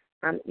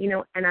 And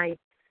I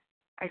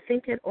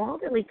think it all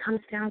really comes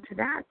down to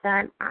that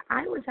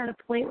I was at a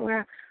point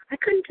where I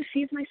couldn't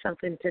deceive myself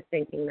into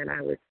thinking that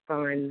I was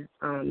fun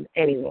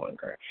any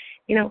longer.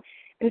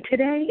 And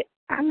today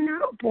I'm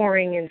not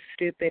boring and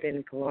stupid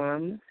and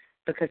glum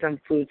because I'm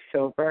food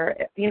sober.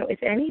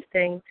 If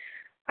anything,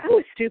 I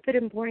was stupid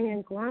and boring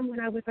and glum when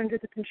I was under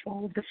the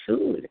control of the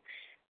food.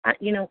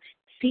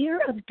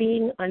 Fear of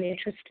being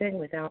uninteresting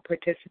without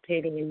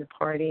participating in the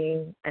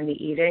partying and the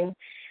eating,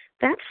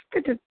 that's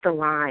the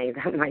lie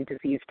that my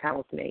disease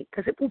tells me,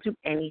 because it will do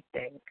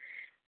anything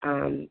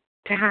to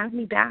have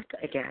me back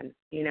again,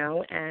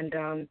 and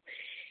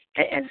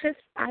as if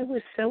I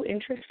was so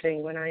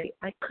interesting when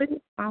I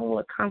couldn't follow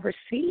a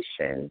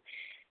conversation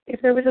if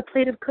there was a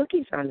plate of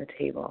cookies on the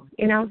table.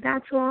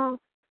 That's all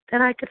that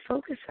I could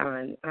focus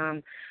on.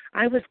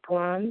 I was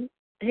glum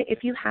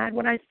if you had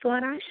what I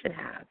thought I should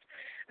have.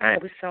 I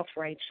was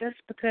self-righteous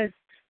because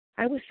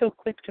I was so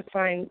quick to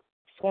find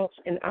faults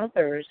in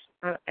others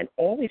and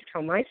always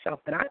tell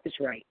myself that I was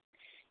right.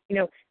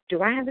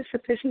 Do I have a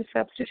sufficient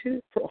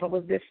substitute for all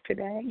of this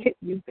today?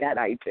 You bet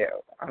I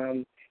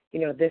do.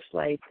 This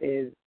life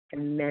is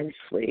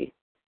immensely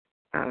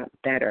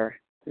better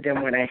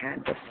than what I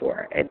had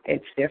before.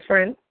 It's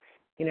different.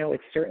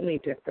 It's certainly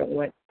different.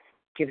 What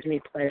gives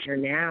me pleasure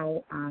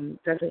now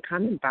doesn't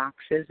come in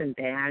boxes and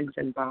bags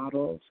and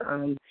bottles.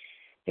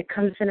 It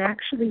comes in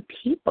actually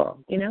people.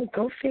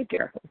 Go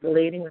figure,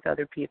 relating with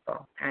other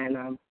people.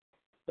 And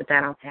with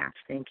that, I'll pass.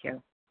 Thank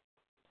you.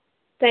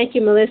 Thank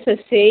you, Melissa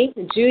C.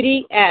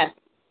 Judy F.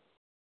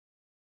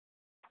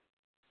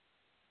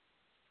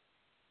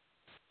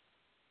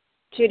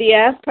 Judy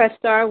F., press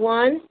star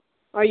 1.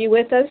 Are you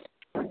with us?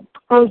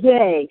 Oh,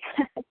 yay.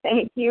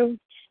 Thank you,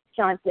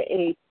 Shanta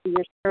H., for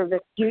your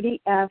service. Judy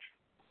F.,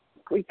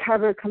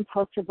 recovered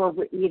compulsive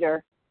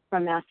overeater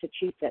from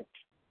Massachusetts.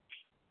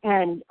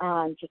 And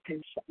just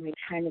going to set my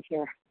timer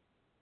here.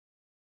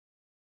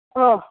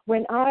 Oh,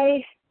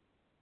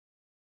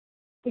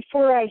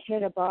 before I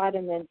hit a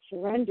bottom and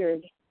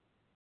surrendered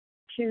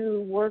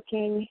to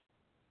working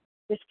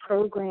this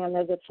program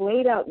as it's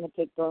laid out in the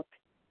big book,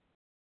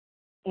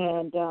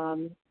 and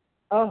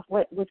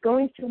what was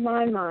going through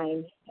my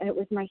mind, and it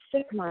was my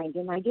sick mind,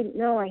 and I didn't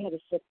know I had a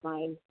sick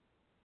mind,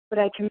 but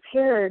I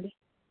compared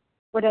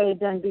what I had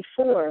done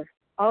before,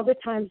 all the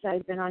times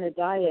I'd been on a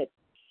diet.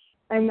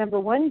 I remember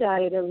one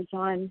diet I was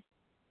on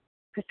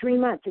for 3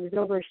 months. It was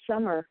over a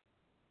summer,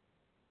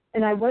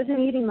 and I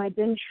wasn't eating my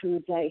binge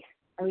foods. I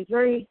was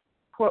very,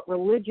 quote,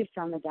 religious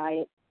on the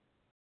diet,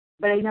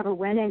 but I never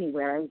went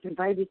anywhere. I was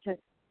invited to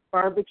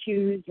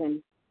barbecues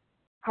and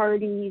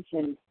parties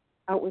and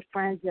out with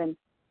friends, and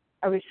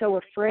I was so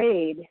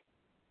afraid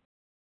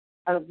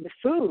of the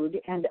food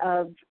and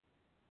of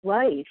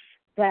life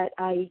that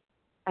I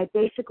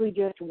basically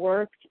just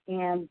worked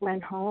and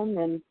went home,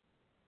 and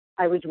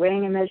I was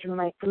weighing and measuring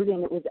my food,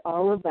 and it was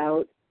all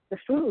about the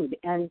food.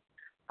 And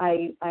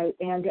I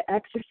to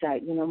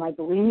exercise. My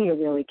bulimia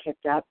really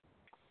kicked up.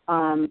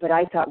 But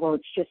I thought, well,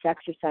 it's just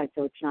exercise,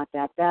 so it's not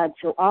that bad.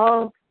 So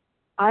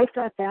I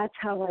thought that's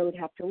how I would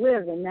have to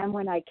live. And then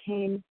when I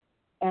came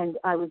and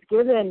I was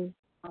given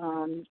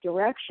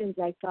directions,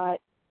 I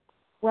thought,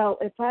 well,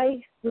 if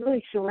I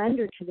really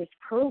surrender to this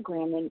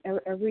program and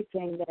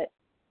everything that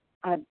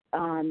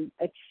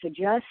it's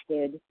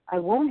suggested, I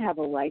won't have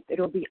a life.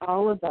 It'll be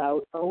all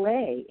about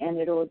OA, and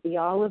it'll be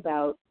all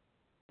about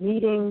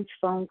meetings,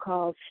 phone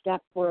calls,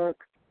 step work,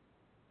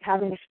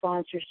 having a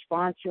sponsor,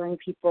 sponsoring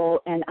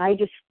people, and I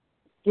just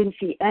didn't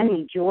see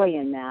any joy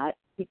in that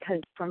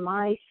because for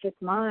my sick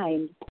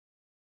mind,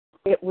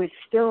 it was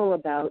still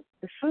about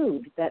the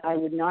food, that I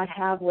would not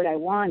have what I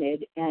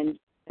wanted, and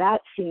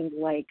that seemed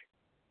like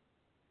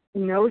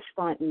no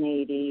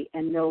spontaneity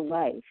and no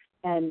life.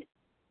 And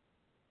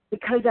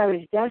because I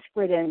was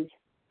desperate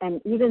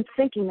and even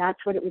thinking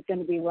that's what it was going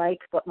to be like,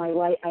 but my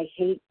life,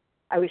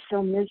 I was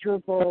so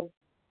miserable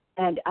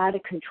and out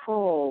of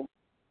control,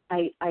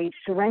 I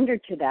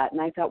surrendered to that.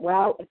 And I thought,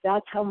 well, if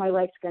that's how my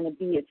life's going to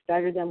be, it's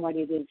better than what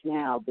it is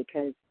now,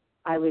 because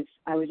I was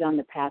on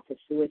the path of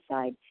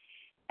suicide.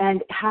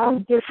 And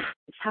how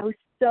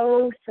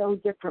so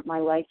different my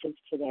life is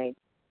today.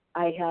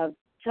 I have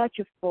such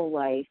a full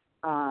life.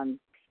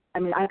 I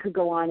mean, I could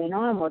go on and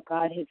on what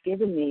God has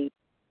given me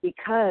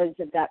because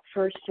of that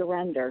first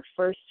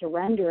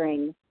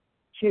surrendering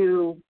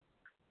to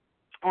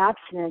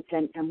abstinence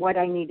and what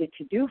I needed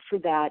to do for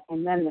that,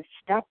 and then the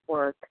step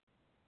work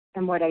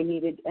and what I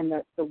needed and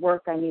the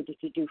work I needed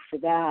to do for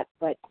that.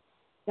 But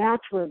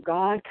that's where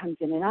God comes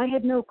in. And I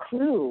had no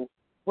clue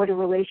what a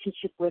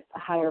relationship with a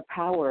higher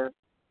power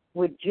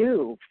would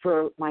do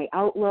for my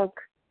outlook,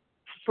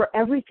 for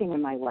everything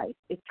in my life.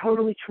 It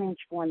totally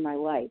transformed my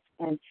life.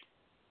 And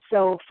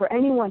so for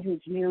anyone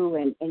who's new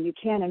and you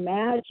can't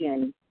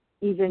imagine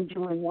even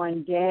doing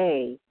one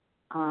day,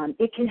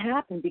 it can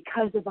happen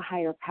because of a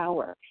higher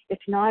power.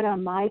 It's not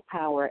on my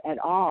power at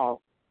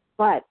all,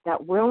 but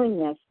that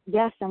willingness,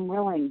 yes, I'm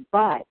willing,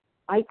 but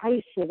I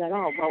used to say that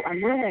all. Well,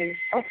 I'm willing.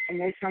 Oh, and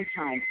there's some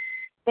time.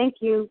 Thank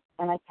you,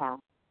 and I pass.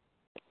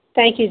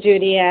 Thank you,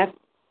 Judy F.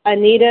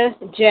 Anita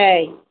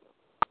J.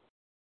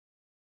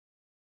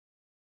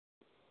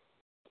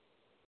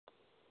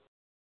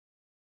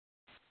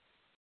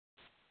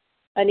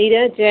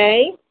 Anita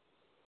J.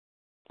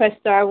 Press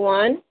star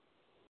 1.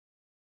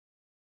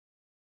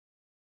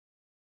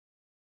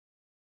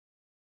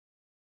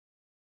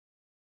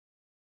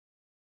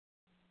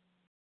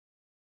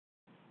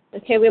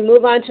 Okay, we'll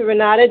move on to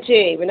Renata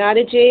G.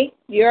 Renata G.,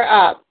 you're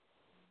up.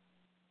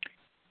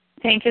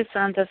 Thank you,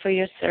 Santa, for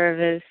your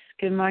service.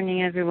 Good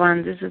morning,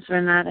 everyone. This is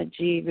Renata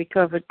G.,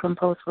 recovered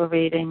compulsive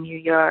overeater in New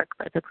York,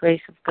 by the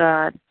grace of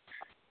God.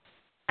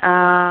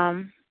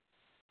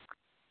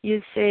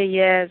 You say,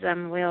 yes,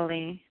 I'm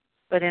willing,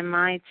 but am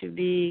I to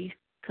be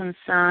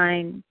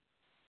consigned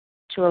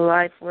to a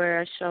life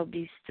where I shall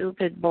be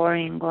stupid,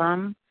 boring, and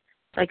glum,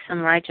 like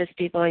some righteous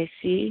people I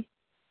see?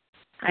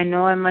 I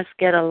know I must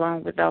get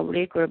along without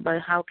liquor,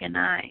 but how can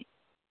I?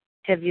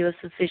 Have you a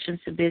sufficient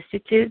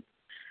substitute?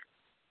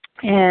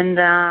 And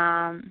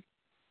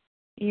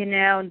you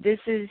know, this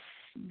is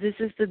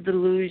the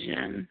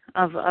delusion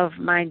of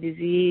my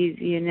disease.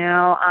 You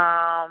know,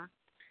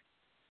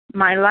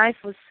 my life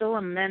was so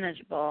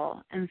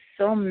unmanageable and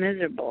so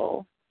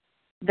miserable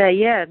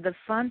that the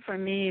fun for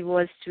me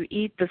was to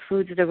eat the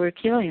foods that were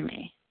killing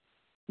me.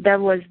 That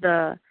was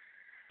those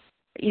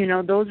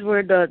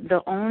were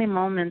the only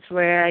moments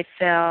where I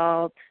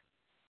felt,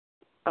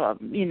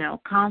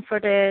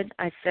 comforted.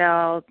 I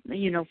felt,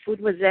 food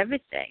was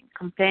everything: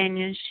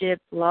 companionship,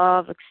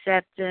 love,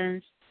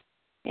 acceptance,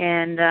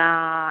 and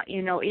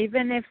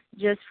even if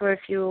just for a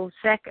few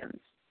seconds,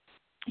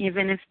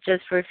 even if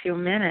just for a few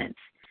minutes,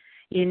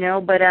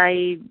 But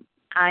I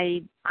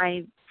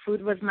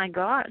food was my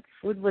God.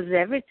 Food was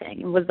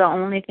everything. It was the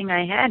only thing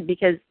I had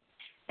because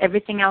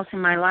everything else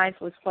in my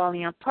life was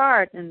falling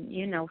apart. And,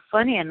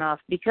 funny enough,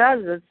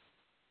 because of,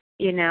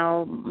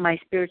 my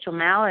spiritual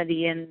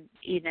malady and,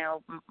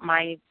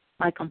 my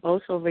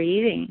compulsive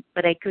overeating,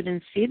 but I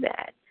couldn't see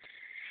that.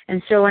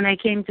 And so when I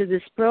came to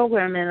this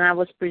program and I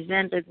was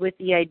presented with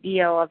the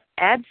idea of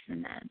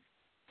abstinence,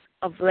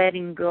 of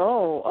letting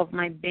go of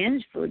my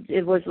binge foods,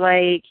 it was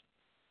like,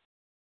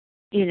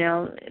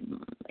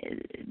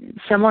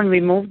 someone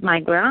removed my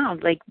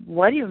ground. Like,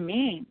 what do you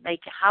mean? Like,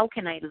 how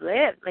can I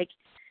live? Like,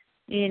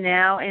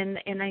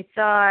 and I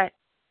thought,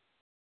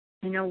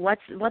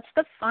 what's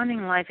the fun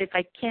in life if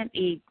I can't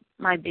eat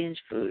my binge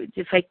foods,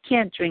 if I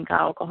can't drink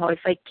alcohol, if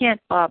I can't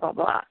blah, blah,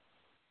 blah.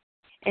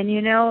 And,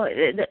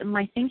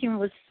 my thinking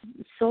was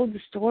so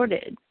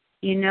distorted.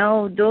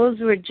 Those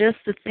were just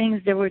the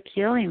things that were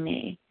killing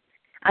me.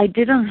 I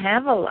didn't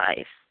have a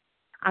life.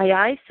 I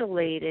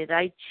isolated,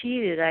 I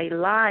cheated, I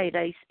lied,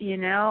 I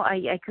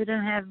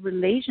couldn't have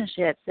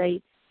relationships. I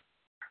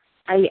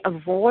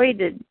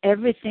avoided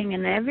everything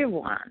and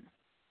everyone.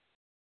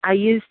 I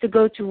used to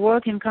go to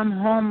work and come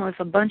home with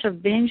a bunch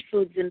of binge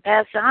foods and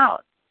pass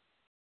out.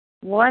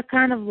 What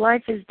kind of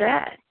life is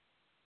that?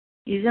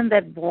 Isn't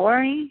that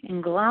boring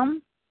and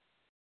glum?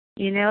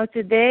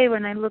 Today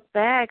when I look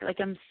back, like,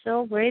 I'm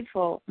so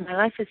grateful. My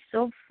life is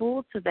so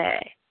full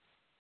today.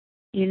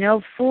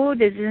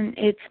 Food is in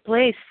its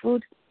place.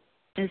 Food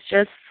is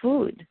just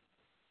food.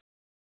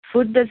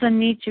 Food doesn't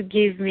need to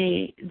give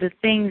me the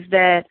things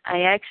that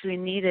I actually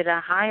needed a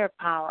higher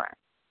power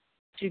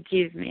to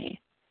give me.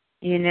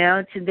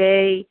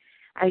 Today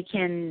I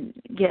can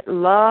get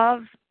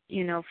love,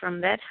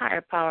 from that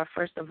higher power,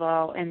 first of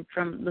all, and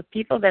from the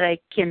people that I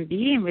can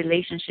be in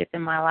relationship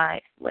in my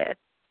life with.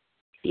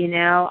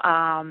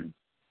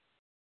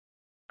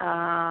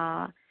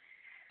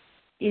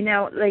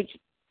 Like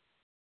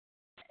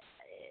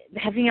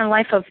having a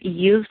life of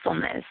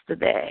usefulness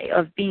today,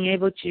 of being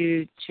able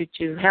to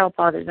help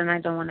others. And I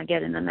don't want to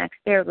get in the next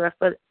paragraph,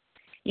 but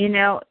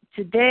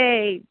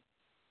today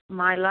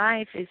my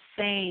life is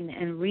sane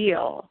and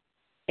real,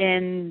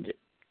 and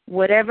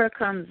whatever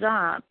comes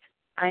up,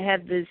 I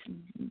have this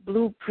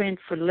blueprint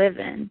for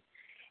living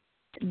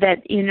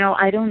that,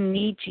 I don't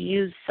need to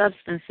use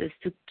substances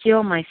to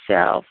kill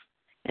myself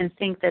and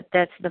think that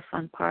that's the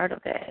fun part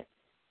of it.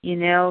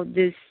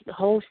 This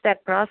whole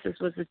step process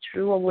was a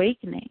true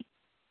awakening.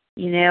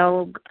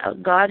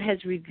 God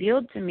has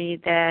revealed to me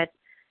that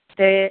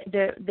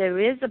there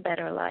is a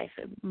better life,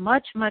 a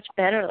much, much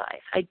better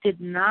life. I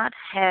did not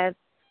have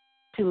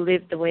to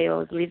live the way I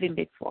was living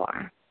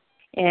before.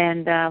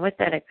 And with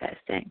that, I pass.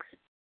 Thanks.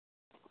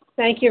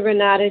 Thank you,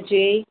 Renata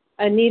G.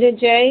 Anita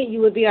J., you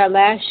will be our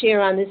last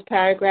share on this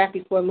paragraph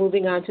before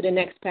moving on to the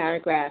next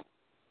paragraph.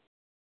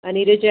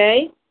 Anita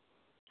J.?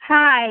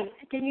 Hi.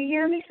 Can you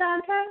hear me,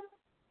 Santa?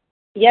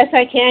 Yes,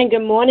 I can.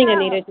 Good morning,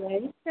 Anita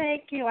J.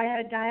 Thank you. I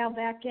had to dial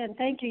back in.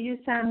 Thank you. You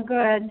sound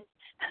good.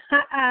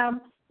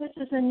 This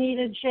is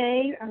Anita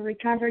J., a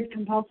recovered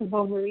compulsive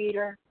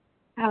overeater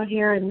out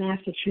here in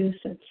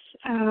Massachusetts.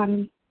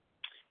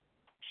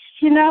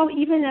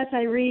 Even as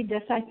I read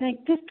this, I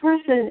think this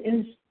person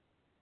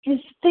is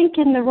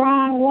thinking the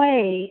wrong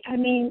way. I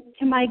mean,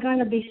 am I going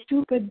to be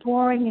stupid,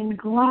 boring, and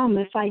glum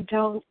if I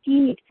don't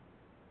eat?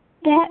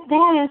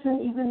 That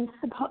isn't even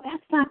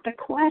that's not the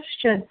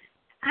question.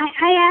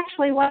 I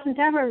actually wasn't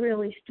ever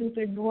really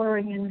stupid,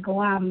 boring, and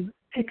glum,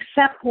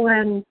 except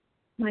when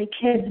my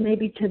kids,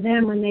 maybe to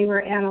them when they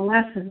were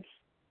adolescents.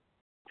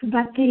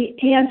 But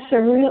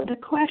the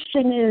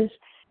question is,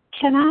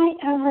 can I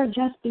ever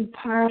just be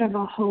part of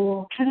a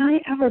whole? Can I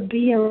ever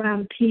be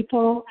around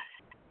people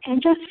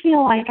and just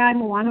feel like I'm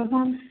one of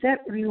them, sit,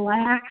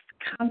 relax,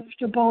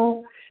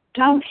 comfortable,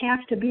 don't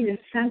have to be the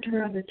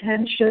center of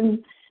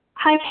attention?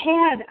 I've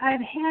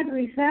had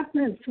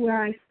resentments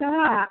where I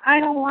thought, I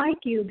don't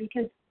like you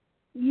because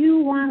you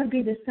want to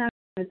be the center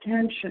of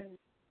attention.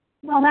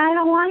 Well, I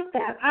don't like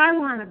that. I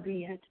want to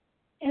be it.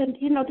 And,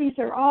 these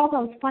are all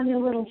those funny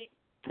little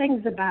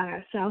things about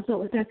ourselves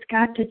that's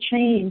got to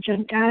change,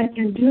 and God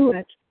can do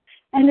it.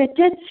 And it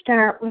did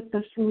start with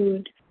the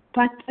food.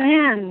 But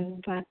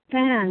then,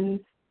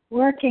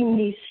 working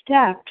these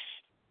steps,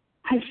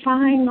 I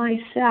find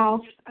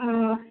myself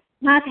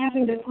not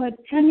having to put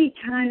any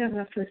kind of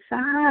a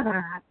facade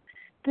on.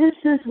 This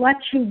is what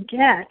you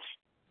get.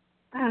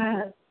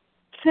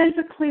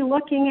 Physically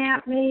looking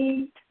at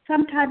me.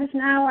 Sometimes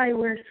now I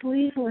wear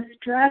sleeveless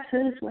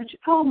dresses, which,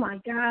 oh my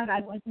God,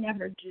 I would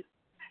never do.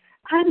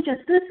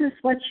 This is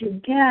what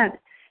you get.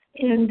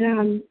 And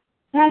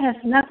that has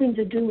nothing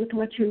to do with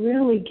what you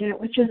really get,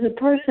 which is a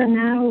person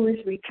now who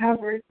is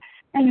recovered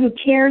and who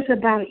cares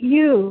about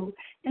you.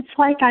 It's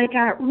like I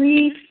got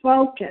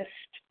refocused.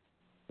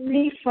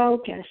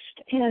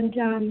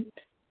 And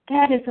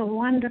that is a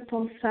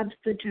wonderful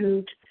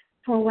substitute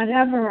for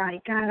whatever I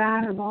got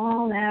out of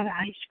all that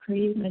ice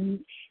cream and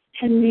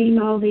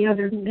name all the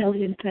other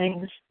million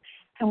things.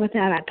 And with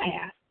that, I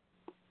pass.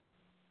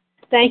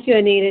 Thank you,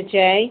 Anita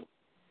J.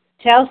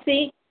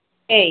 Chelsea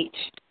H.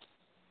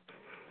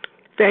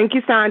 Thank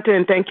you, Santa,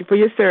 and thank you for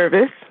your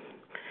service.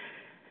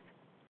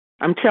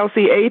 I'm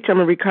Chelsea H. I'm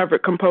a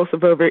recovered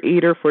compulsive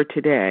overeater for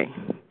today.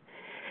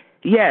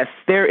 Yes,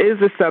 there is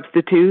a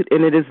substitute,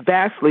 and it is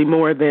vastly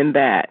more than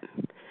that.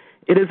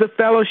 It is a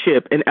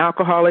fellowship in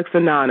Alcoholics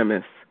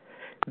Anonymous.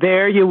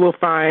 There you will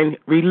find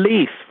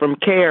release from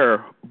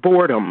care,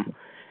 boredom,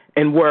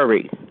 and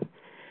worry.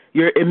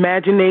 Your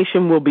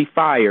imagination will be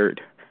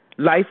fired.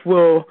 Life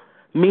will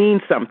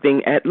mean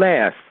something at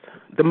last.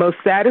 The most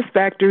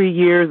satisfactory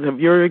years of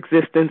your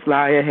existence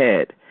lie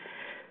ahead.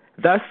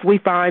 Thus we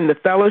find the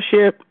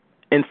fellowship,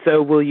 and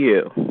so will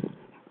you.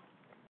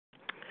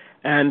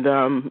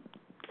 And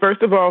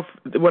first of all,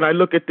 when I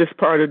look at this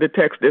part of the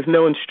text, there's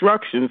no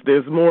instructions.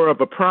 There's more of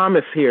a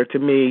promise here to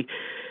me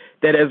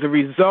that as a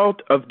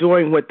result of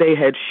doing what they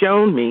had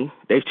shown me,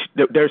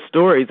 their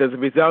stories, as a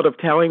result of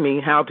telling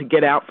me how to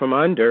get out from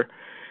under,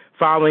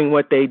 following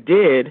what they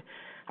did,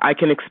 I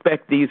can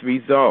expect these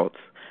results.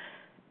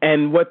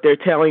 And what they're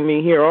telling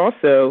me here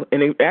also,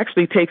 and it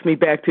actually takes me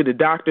back to the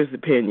doctor's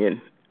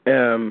opinion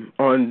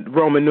on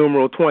Roman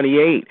numeral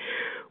 28,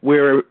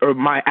 where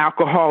my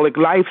alcoholic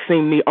life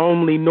seemed the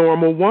only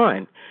normal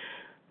one.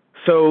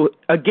 So,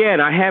 again,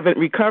 I haven't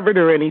recovered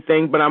or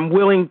anything, but I'm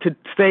willing to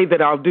say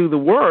that I'll do the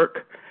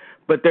work,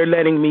 but they're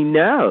letting me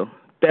know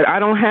that I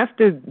don't have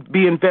to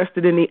be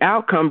invested in the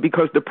outcome,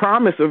 because the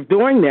promise of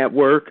doing that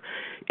work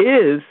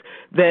is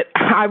that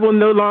I will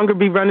no longer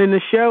be running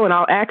the show and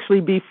I'll actually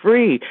be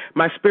free.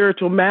 My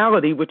spiritual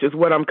malady, which is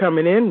what I'm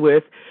coming in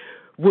with,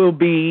 will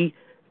be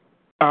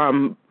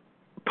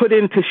put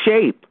into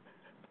shape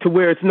to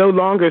where it's no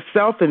longer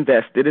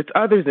self-invested, it's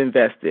others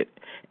invested.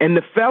 And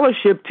the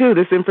fellowship, too,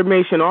 this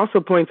information also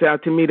points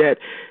out to me that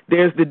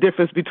there's the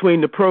difference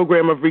between the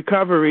program of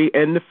recovery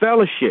and the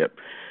fellowship,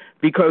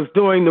 because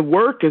doing the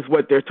work is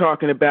what they're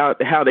talking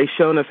about, how they've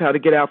shown us how to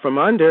get out from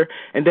under,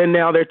 and then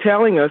now they're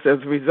telling us as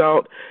a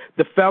result,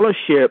 the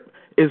fellowship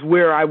is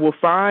where I will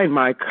find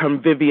my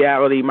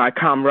conviviality, my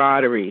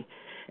camaraderie,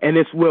 and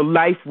it's where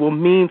life will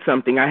mean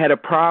something. I had a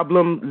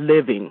problem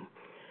living.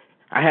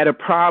 I had a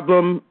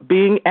problem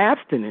being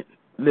abstinent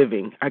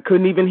living. I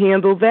couldn't even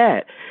handle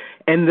that.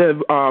 And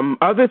the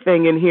other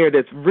thing in here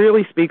that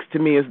really speaks to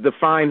me is the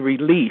fine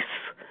release.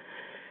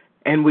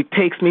 And it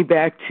takes me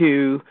back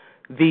to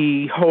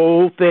the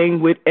whole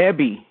thing with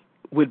Ebby,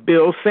 with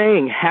Bill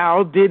saying,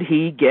 how did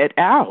he get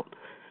out?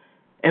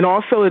 And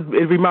also it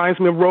reminds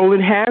me of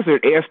Roland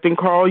Hazard asking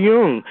Carl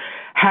Jung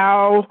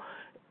how,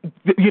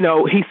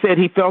 he said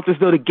he felt as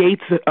though the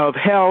gates of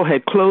hell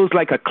had closed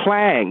like a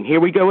clang.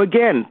 Here we go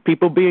again,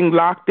 people being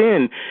locked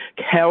in,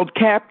 held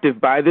captive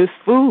by this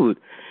food.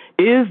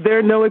 Is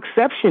there no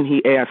exception,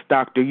 he asked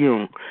Dr.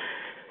 Jung.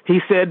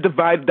 He said the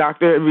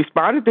doctor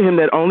responded to him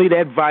that only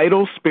that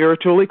vital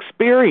spiritual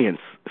experience,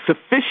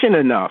 sufficient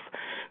enough.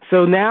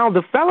 So now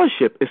the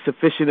fellowship is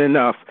sufficient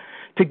enough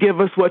to give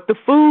us what the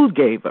food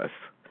gave us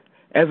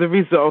as a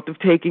result of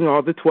taking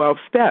all the 12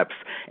 steps.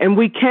 And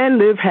we can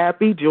live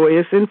happy,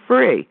 joyous, and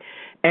free.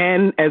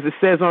 And as it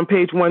says on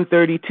page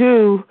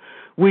 132,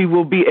 we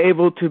will be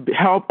able to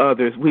help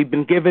others. We've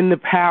been given the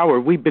power.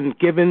 We've been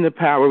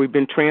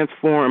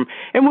transformed.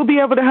 And we'll be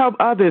able to help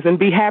others and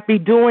be happy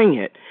doing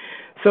it.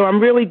 So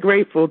I'm really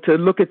grateful to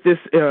look at this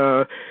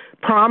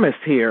promise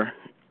here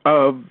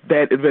of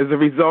that as a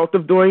result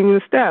of doing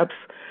the steps,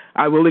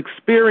 I will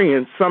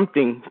experience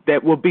something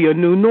that will be a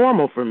new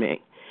normal for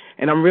me.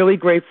 And I'm really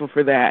grateful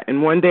for that.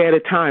 And one day at a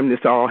time, this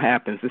all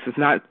happens. This is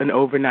not an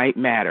overnight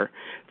matter.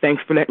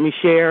 Thanks for letting me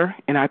share,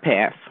 and I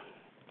pass.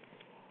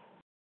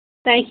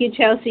 Thank you,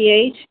 Chelsea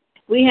H.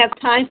 We have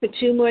time for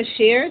 2 more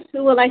shares.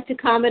 Who would like to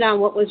comment on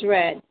what was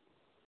read?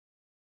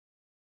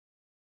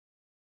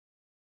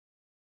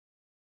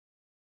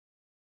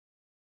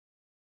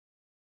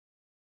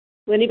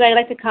 Would anybody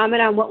like to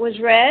comment on what was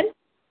read?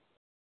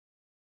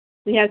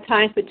 We have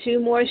time for 2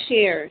 more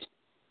shares.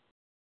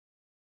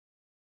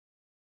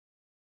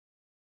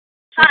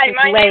 Hi,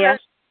 my name is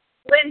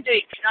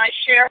Lindy. Can I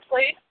share,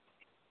 please?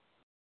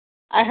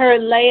 I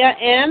heard Leah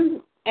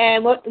M.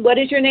 And what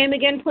is your name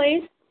again,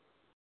 please?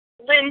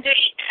 Lindy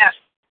S.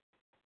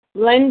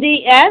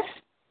 Lindy S?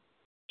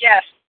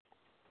 Yes.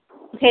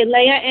 Okay,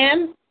 Leah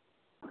M.,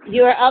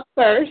 you're up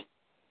first.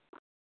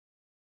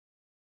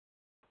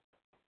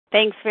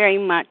 Thanks very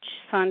much,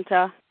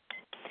 Santa.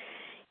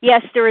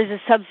 Yes, there is a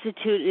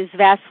substitute is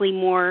vastly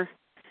more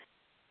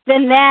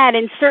than that,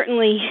 and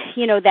certainly,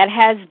 that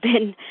has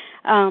been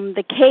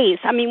the case.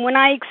 I mean, when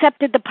I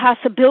accepted the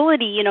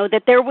possibility,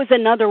 that there was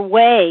another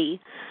way,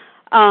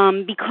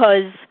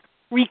 because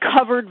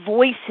recovered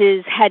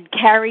voices had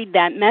carried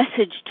that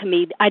message to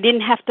me. I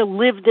didn't have to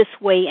live this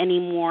way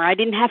anymore. I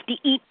didn't have to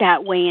eat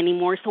that way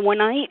anymore. So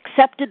when I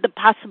accepted the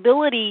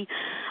possibility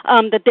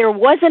that there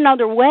was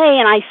another way,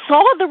 and I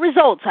saw the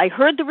results, I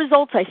heard the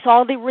results, I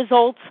saw the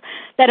results,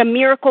 that a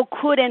miracle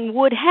could and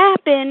would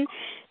happen,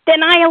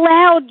 then I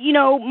allowed,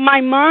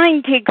 my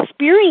mind to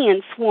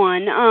experience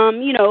one.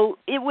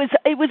 It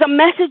was a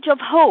message of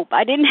hope.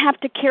 I didn't have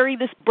to carry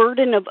this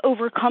burden of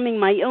overcoming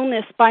my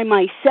illness by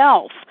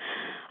myself.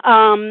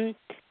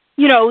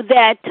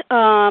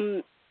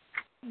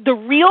 The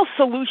real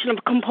solution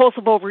of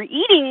compulsive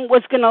overeating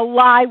was going to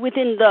lie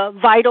within the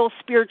vital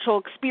spiritual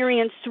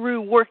experience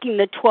through working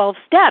the 12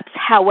 steps.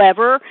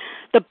 However,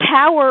 the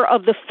power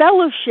of the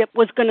fellowship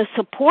was going to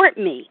support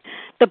me.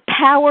 The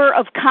power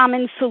of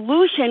common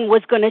solution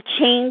was going to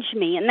change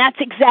me. And that's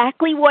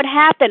exactly what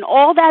happened.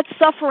 All that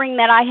suffering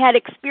that I had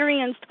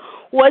experienced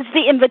was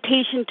the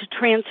invitation to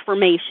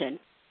transformation.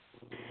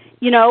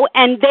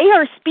 And they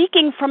are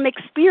speaking from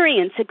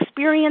experience.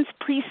 Experience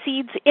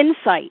precedes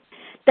insight.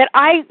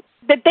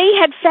 That they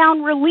had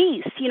found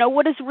release.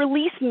 What does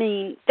release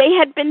mean? They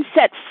had been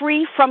set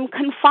free from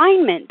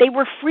confinement. They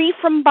were free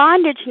from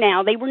bondage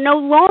now. They were no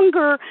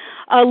longer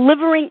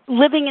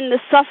living in the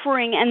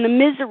suffering and the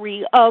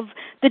misery of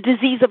the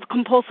disease of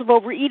compulsive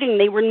overeating.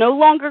 They were no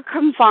longer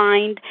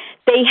confined.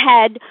 They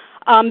had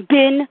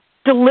been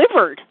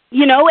delivered,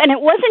 and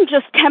it wasn't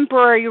just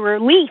temporary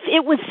relief.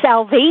 It was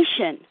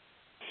salvation.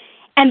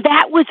 And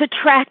that was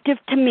attractive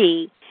to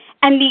me.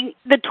 And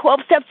the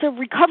 12 steps of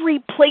recovery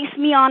placed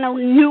me on a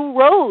new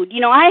road.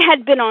 I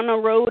had been on a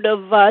road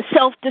of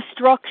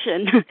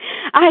self-destruction.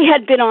 I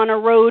had been on a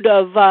road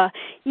of,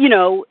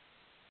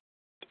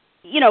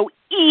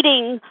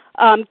 eating,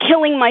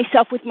 killing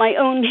myself with my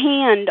own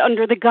hand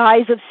under the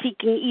guise of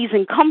seeking ease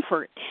and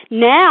comfort.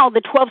 Now the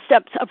 12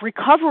 steps of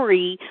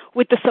recovery,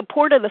 with the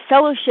support of the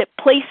fellowship,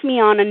 placed me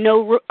on a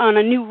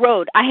new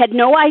road. I had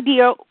no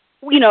idea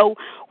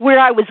where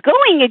I was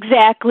going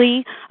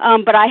exactly,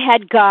 but I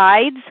had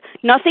guides.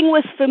 Nothing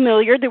was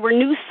familiar. There were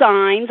new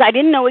signs. I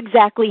didn't know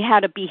exactly how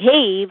to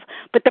behave,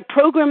 but the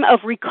program of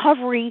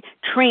recovery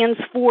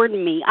transformed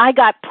me. I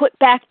got put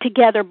back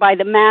together by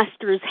the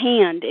Master's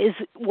hand is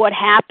what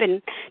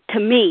happened to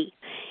me.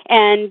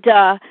 And,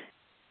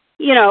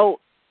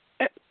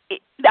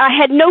 I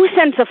had no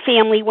sense of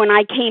family when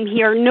I came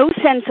here, no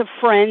sense of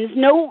friends,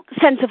 no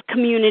sense of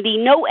community,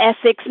 no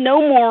ethics,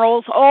 no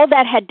morals. All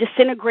that had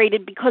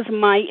disintegrated because of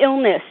my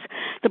illness.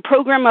 The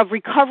program of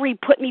recovery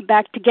put me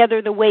back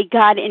together the way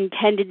God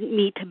intended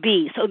me to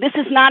be. So this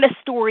is not a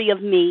story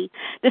of me.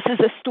 This is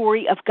a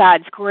story of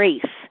God's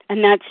grace.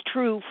 And that's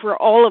true for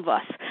all of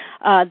us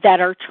that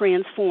are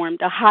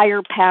transformed. A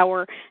higher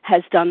power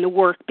has done the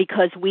work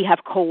because we have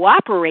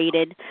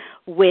cooperated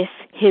with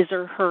his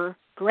or her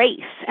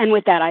grace. And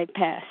with that, I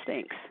pass.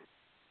 Thanks.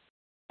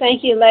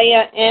 Thank you,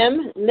 Leah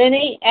M.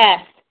 Lenny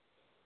S.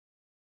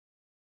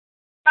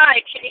 Hi,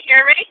 can you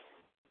hear me?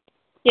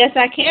 Yes,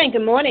 I can.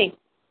 Good morning.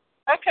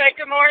 Okay,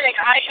 good morning.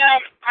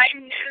 I'm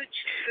new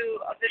to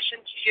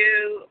Vision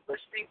Q,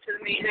 listening to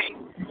the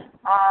meeting,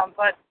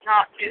 but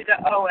not new to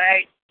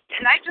OA.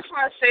 And I just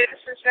want to say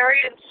this is very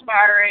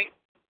inspiring,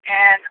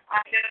 and I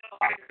know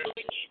I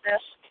really need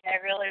this, and I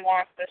really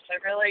want this. I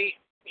really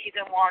need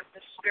and want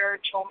the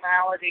spiritual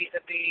malady to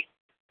be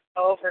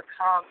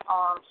overcome.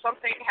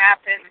 Something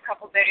happened a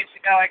couple days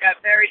ago. I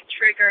got very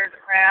triggered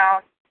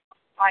around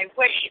my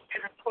weight,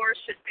 and of course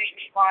it made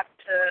me want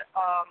to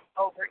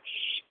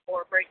overeat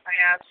or break my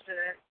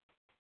abstinence.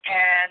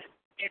 And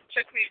it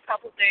took me a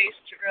couple days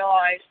to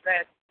realize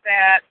that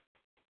that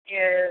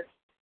is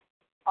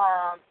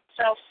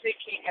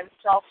self-seeking and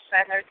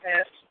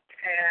self-centeredness,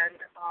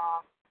 and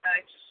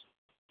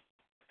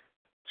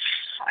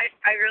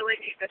I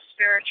really need the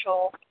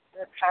spiritual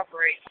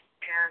recovery.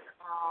 And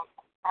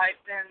I've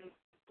been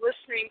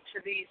listening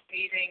to these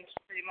meetings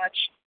pretty much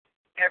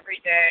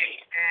every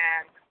day,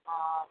 and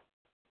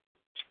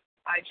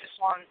I just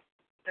want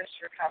this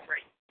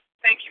recovery.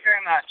 Thank you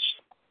very much.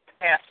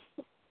 Yes.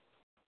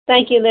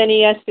 Thank you,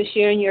 Lenny S., for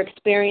sharing your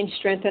experience,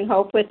 strength, and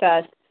hope with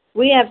us.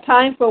 We have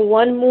time for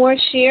one more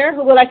share.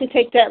 Who would like to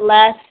take that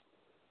last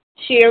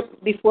share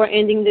before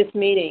ending this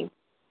meeting?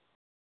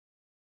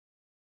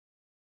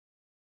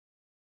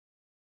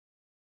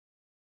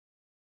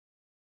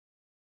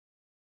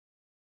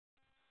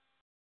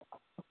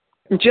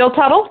 Jill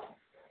Tuttle.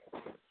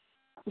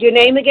 Your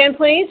name again,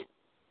 please?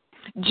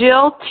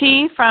 Jill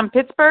T. from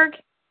Pittsburgh.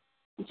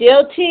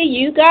 Jill T.,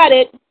 you got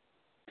it.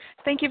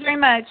 Thank you very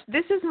much.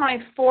 This is my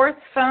fourth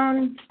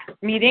phone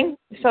meeting,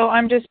 so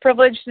I'm just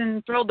privileged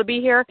and thrilled to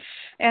be here.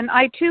 And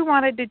I, too,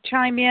 wanted to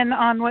chime in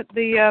on what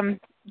the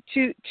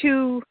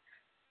two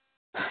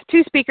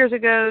speakers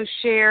ago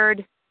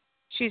shared.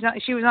 She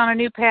was on a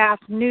new path,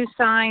 new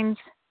signs.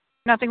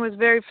 Nothing was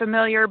very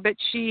familiar, but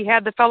she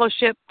had the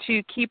fellowship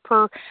to keep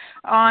her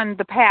on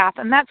the path.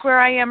 And that's where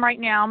I am right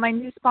now. My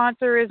new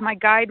sponsor is my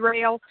guide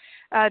rail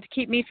to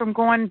keep me from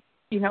going,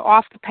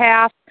 off the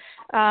path.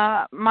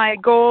 My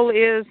goal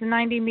is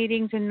 90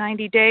 meetings in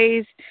 90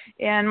 days.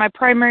 And my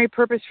primary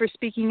purpose for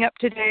speaking up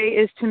today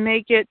is to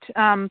make it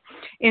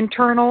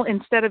internal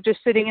instead of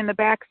just sitting in the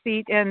back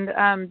seat and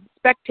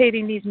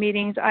spectating these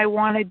meetings. I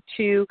wanted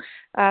to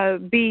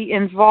be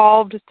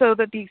involved so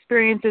that the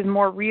experience is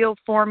more real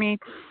for me.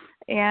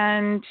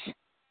 And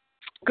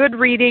good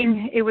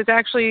reading. It was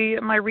actually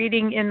my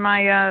reading in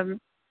my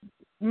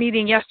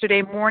meeting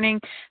yesterday morning,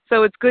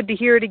 so it's good to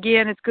hear it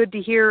again. It's good to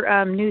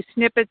hear new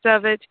snippets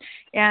of it,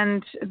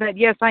 and that,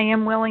 yes, I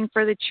am willing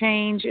for the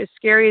change, as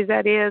scary as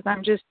that is.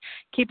 I'm just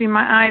keeping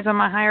my eyes on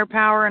my higher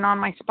power and on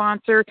my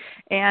sponsor,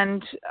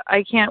 and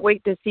I can't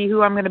wait to see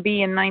who I'm going to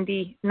be in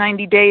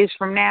 90 days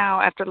from now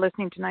after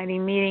listening to 90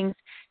 meetings.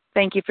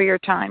 Thank you for your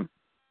time.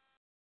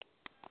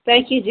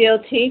 Thank you, Jill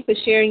T., for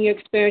sharing your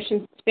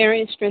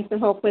experience, strength,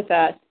 and hope with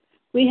us.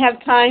 We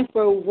have time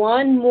for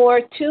one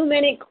more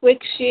 2-minute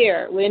quick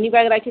share. Would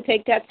anybody like to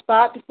take that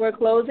spot before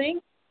closing?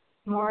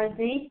 Maura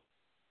Z.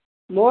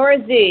 Maura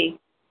Z.,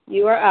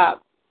 you are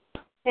up.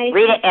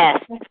 Rita S.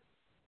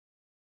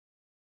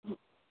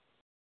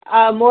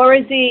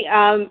 Maura Z.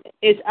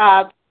 Is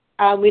up.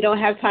 We don't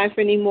have time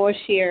for any more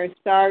shares.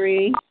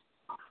 Sorry.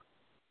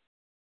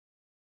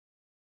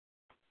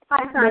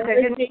 Hi, Sandra.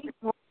 Good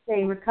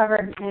morning.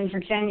 Recovered in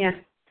Virginia.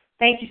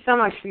 Thank you so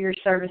much for your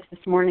service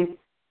this morning.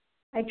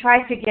 I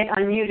tried to get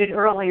unmuted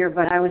earlier,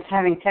 but I was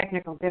having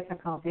technical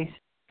difficulties.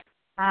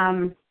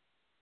 I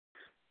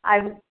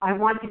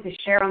wanted to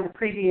share on the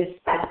previous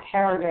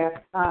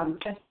paragraph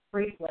just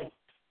briefly.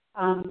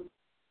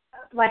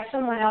 Like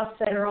someone else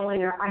said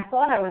earlier, I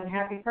thought I was a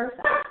happy person.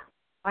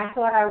 I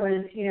thought I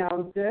was,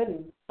 good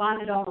and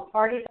fun at all the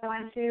parties I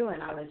went to,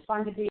 and I was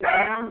fun to be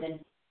around.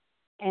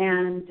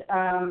 And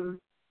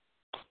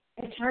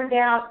it turned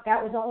out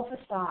that was all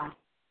facade.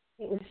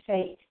 It was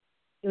fake.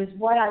 It was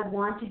what I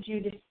wanted you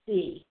to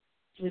see.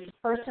 It was the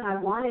person I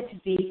wanted to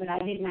be, but I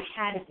didn't know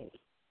how to be.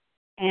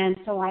 And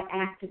so I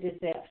acted as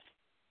if.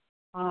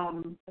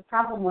 The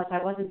problem was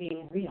I wasn't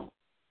being real.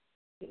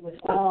 It was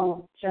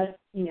all just,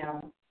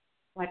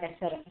 like I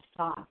said, a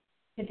facade.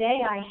 Today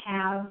I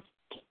have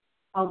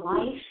a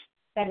life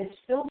that is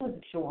filled with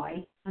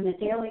joy on a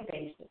daily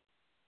basis,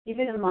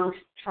 even amongst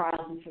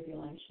trials and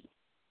tribulations.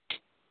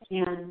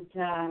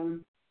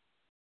 And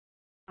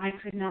I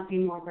could not be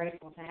more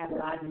grateful to have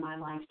God in my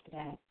life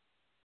today.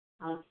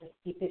 I'll just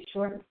keep it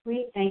short and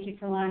sweet. Thank you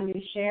for allowing me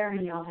to share,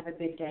 and y'all have a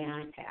big day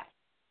on pass.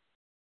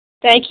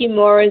 Thank you,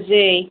 Maura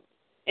Z.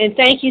 And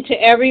thank you to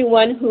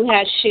everyone who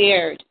has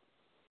shared.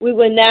 We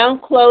will now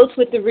close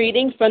with the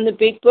reading from the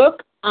Big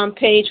Book on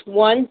page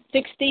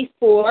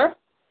 164,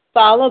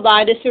 followed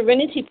by the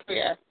Serenity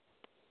Prayer.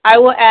 I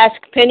will ask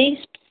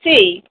Penny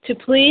C. to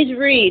please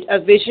read A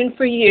Vision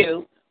for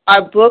You.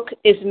 Our book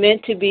is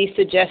meant to be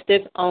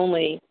suggestive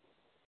only.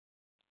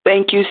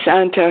 Thank you,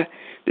 Santa.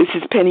 This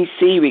is Penny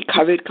C.,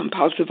 recovered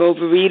compulsive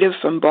overeater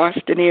from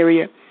Boston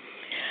area.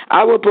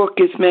 Our book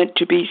is meant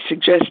to be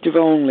suggestive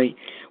only.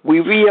 We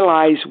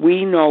realize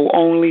we know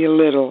only a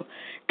little.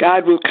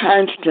 God will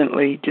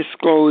constantly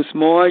disclose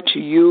more to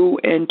you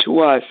and to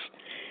us.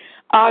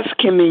 Ask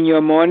Him in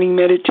your morning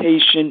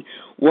meditation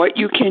what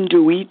you can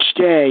do each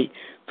day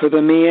for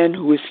the man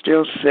who is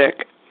still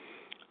sick.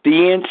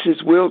 The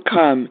answers will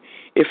come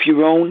if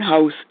your own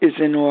house is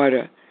in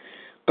order.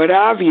 But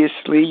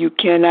obviously you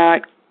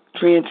cannot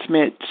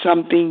transmit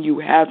something you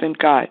haven't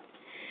got.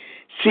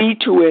 See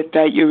to it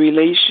that your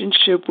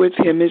relationship with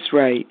Him is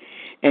right,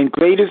 and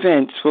great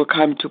events will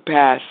come to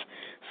pass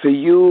for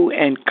you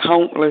and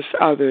countless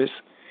others.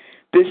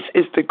 This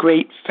is the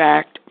great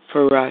fact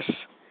for us.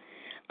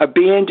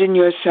 Abandon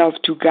yourself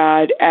to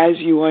God as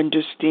you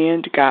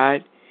understand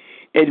God.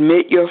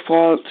 Admit your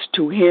faults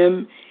to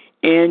Him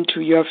and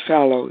to your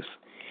fellows.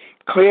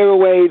 Clear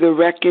away the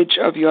wreckage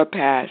of your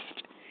past.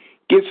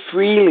 Give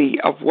freely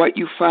of what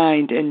you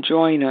find and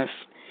join us.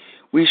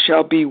 We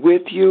shall be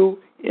with you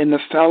in the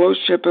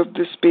fellowship of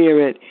the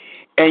Spirit,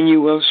 and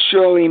you will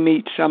surely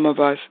meet some of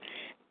us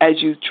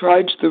as you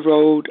trudge the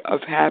road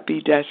of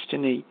happy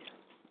destiny.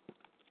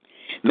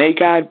 May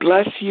God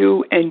bless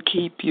you and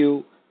keep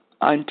you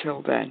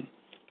until then.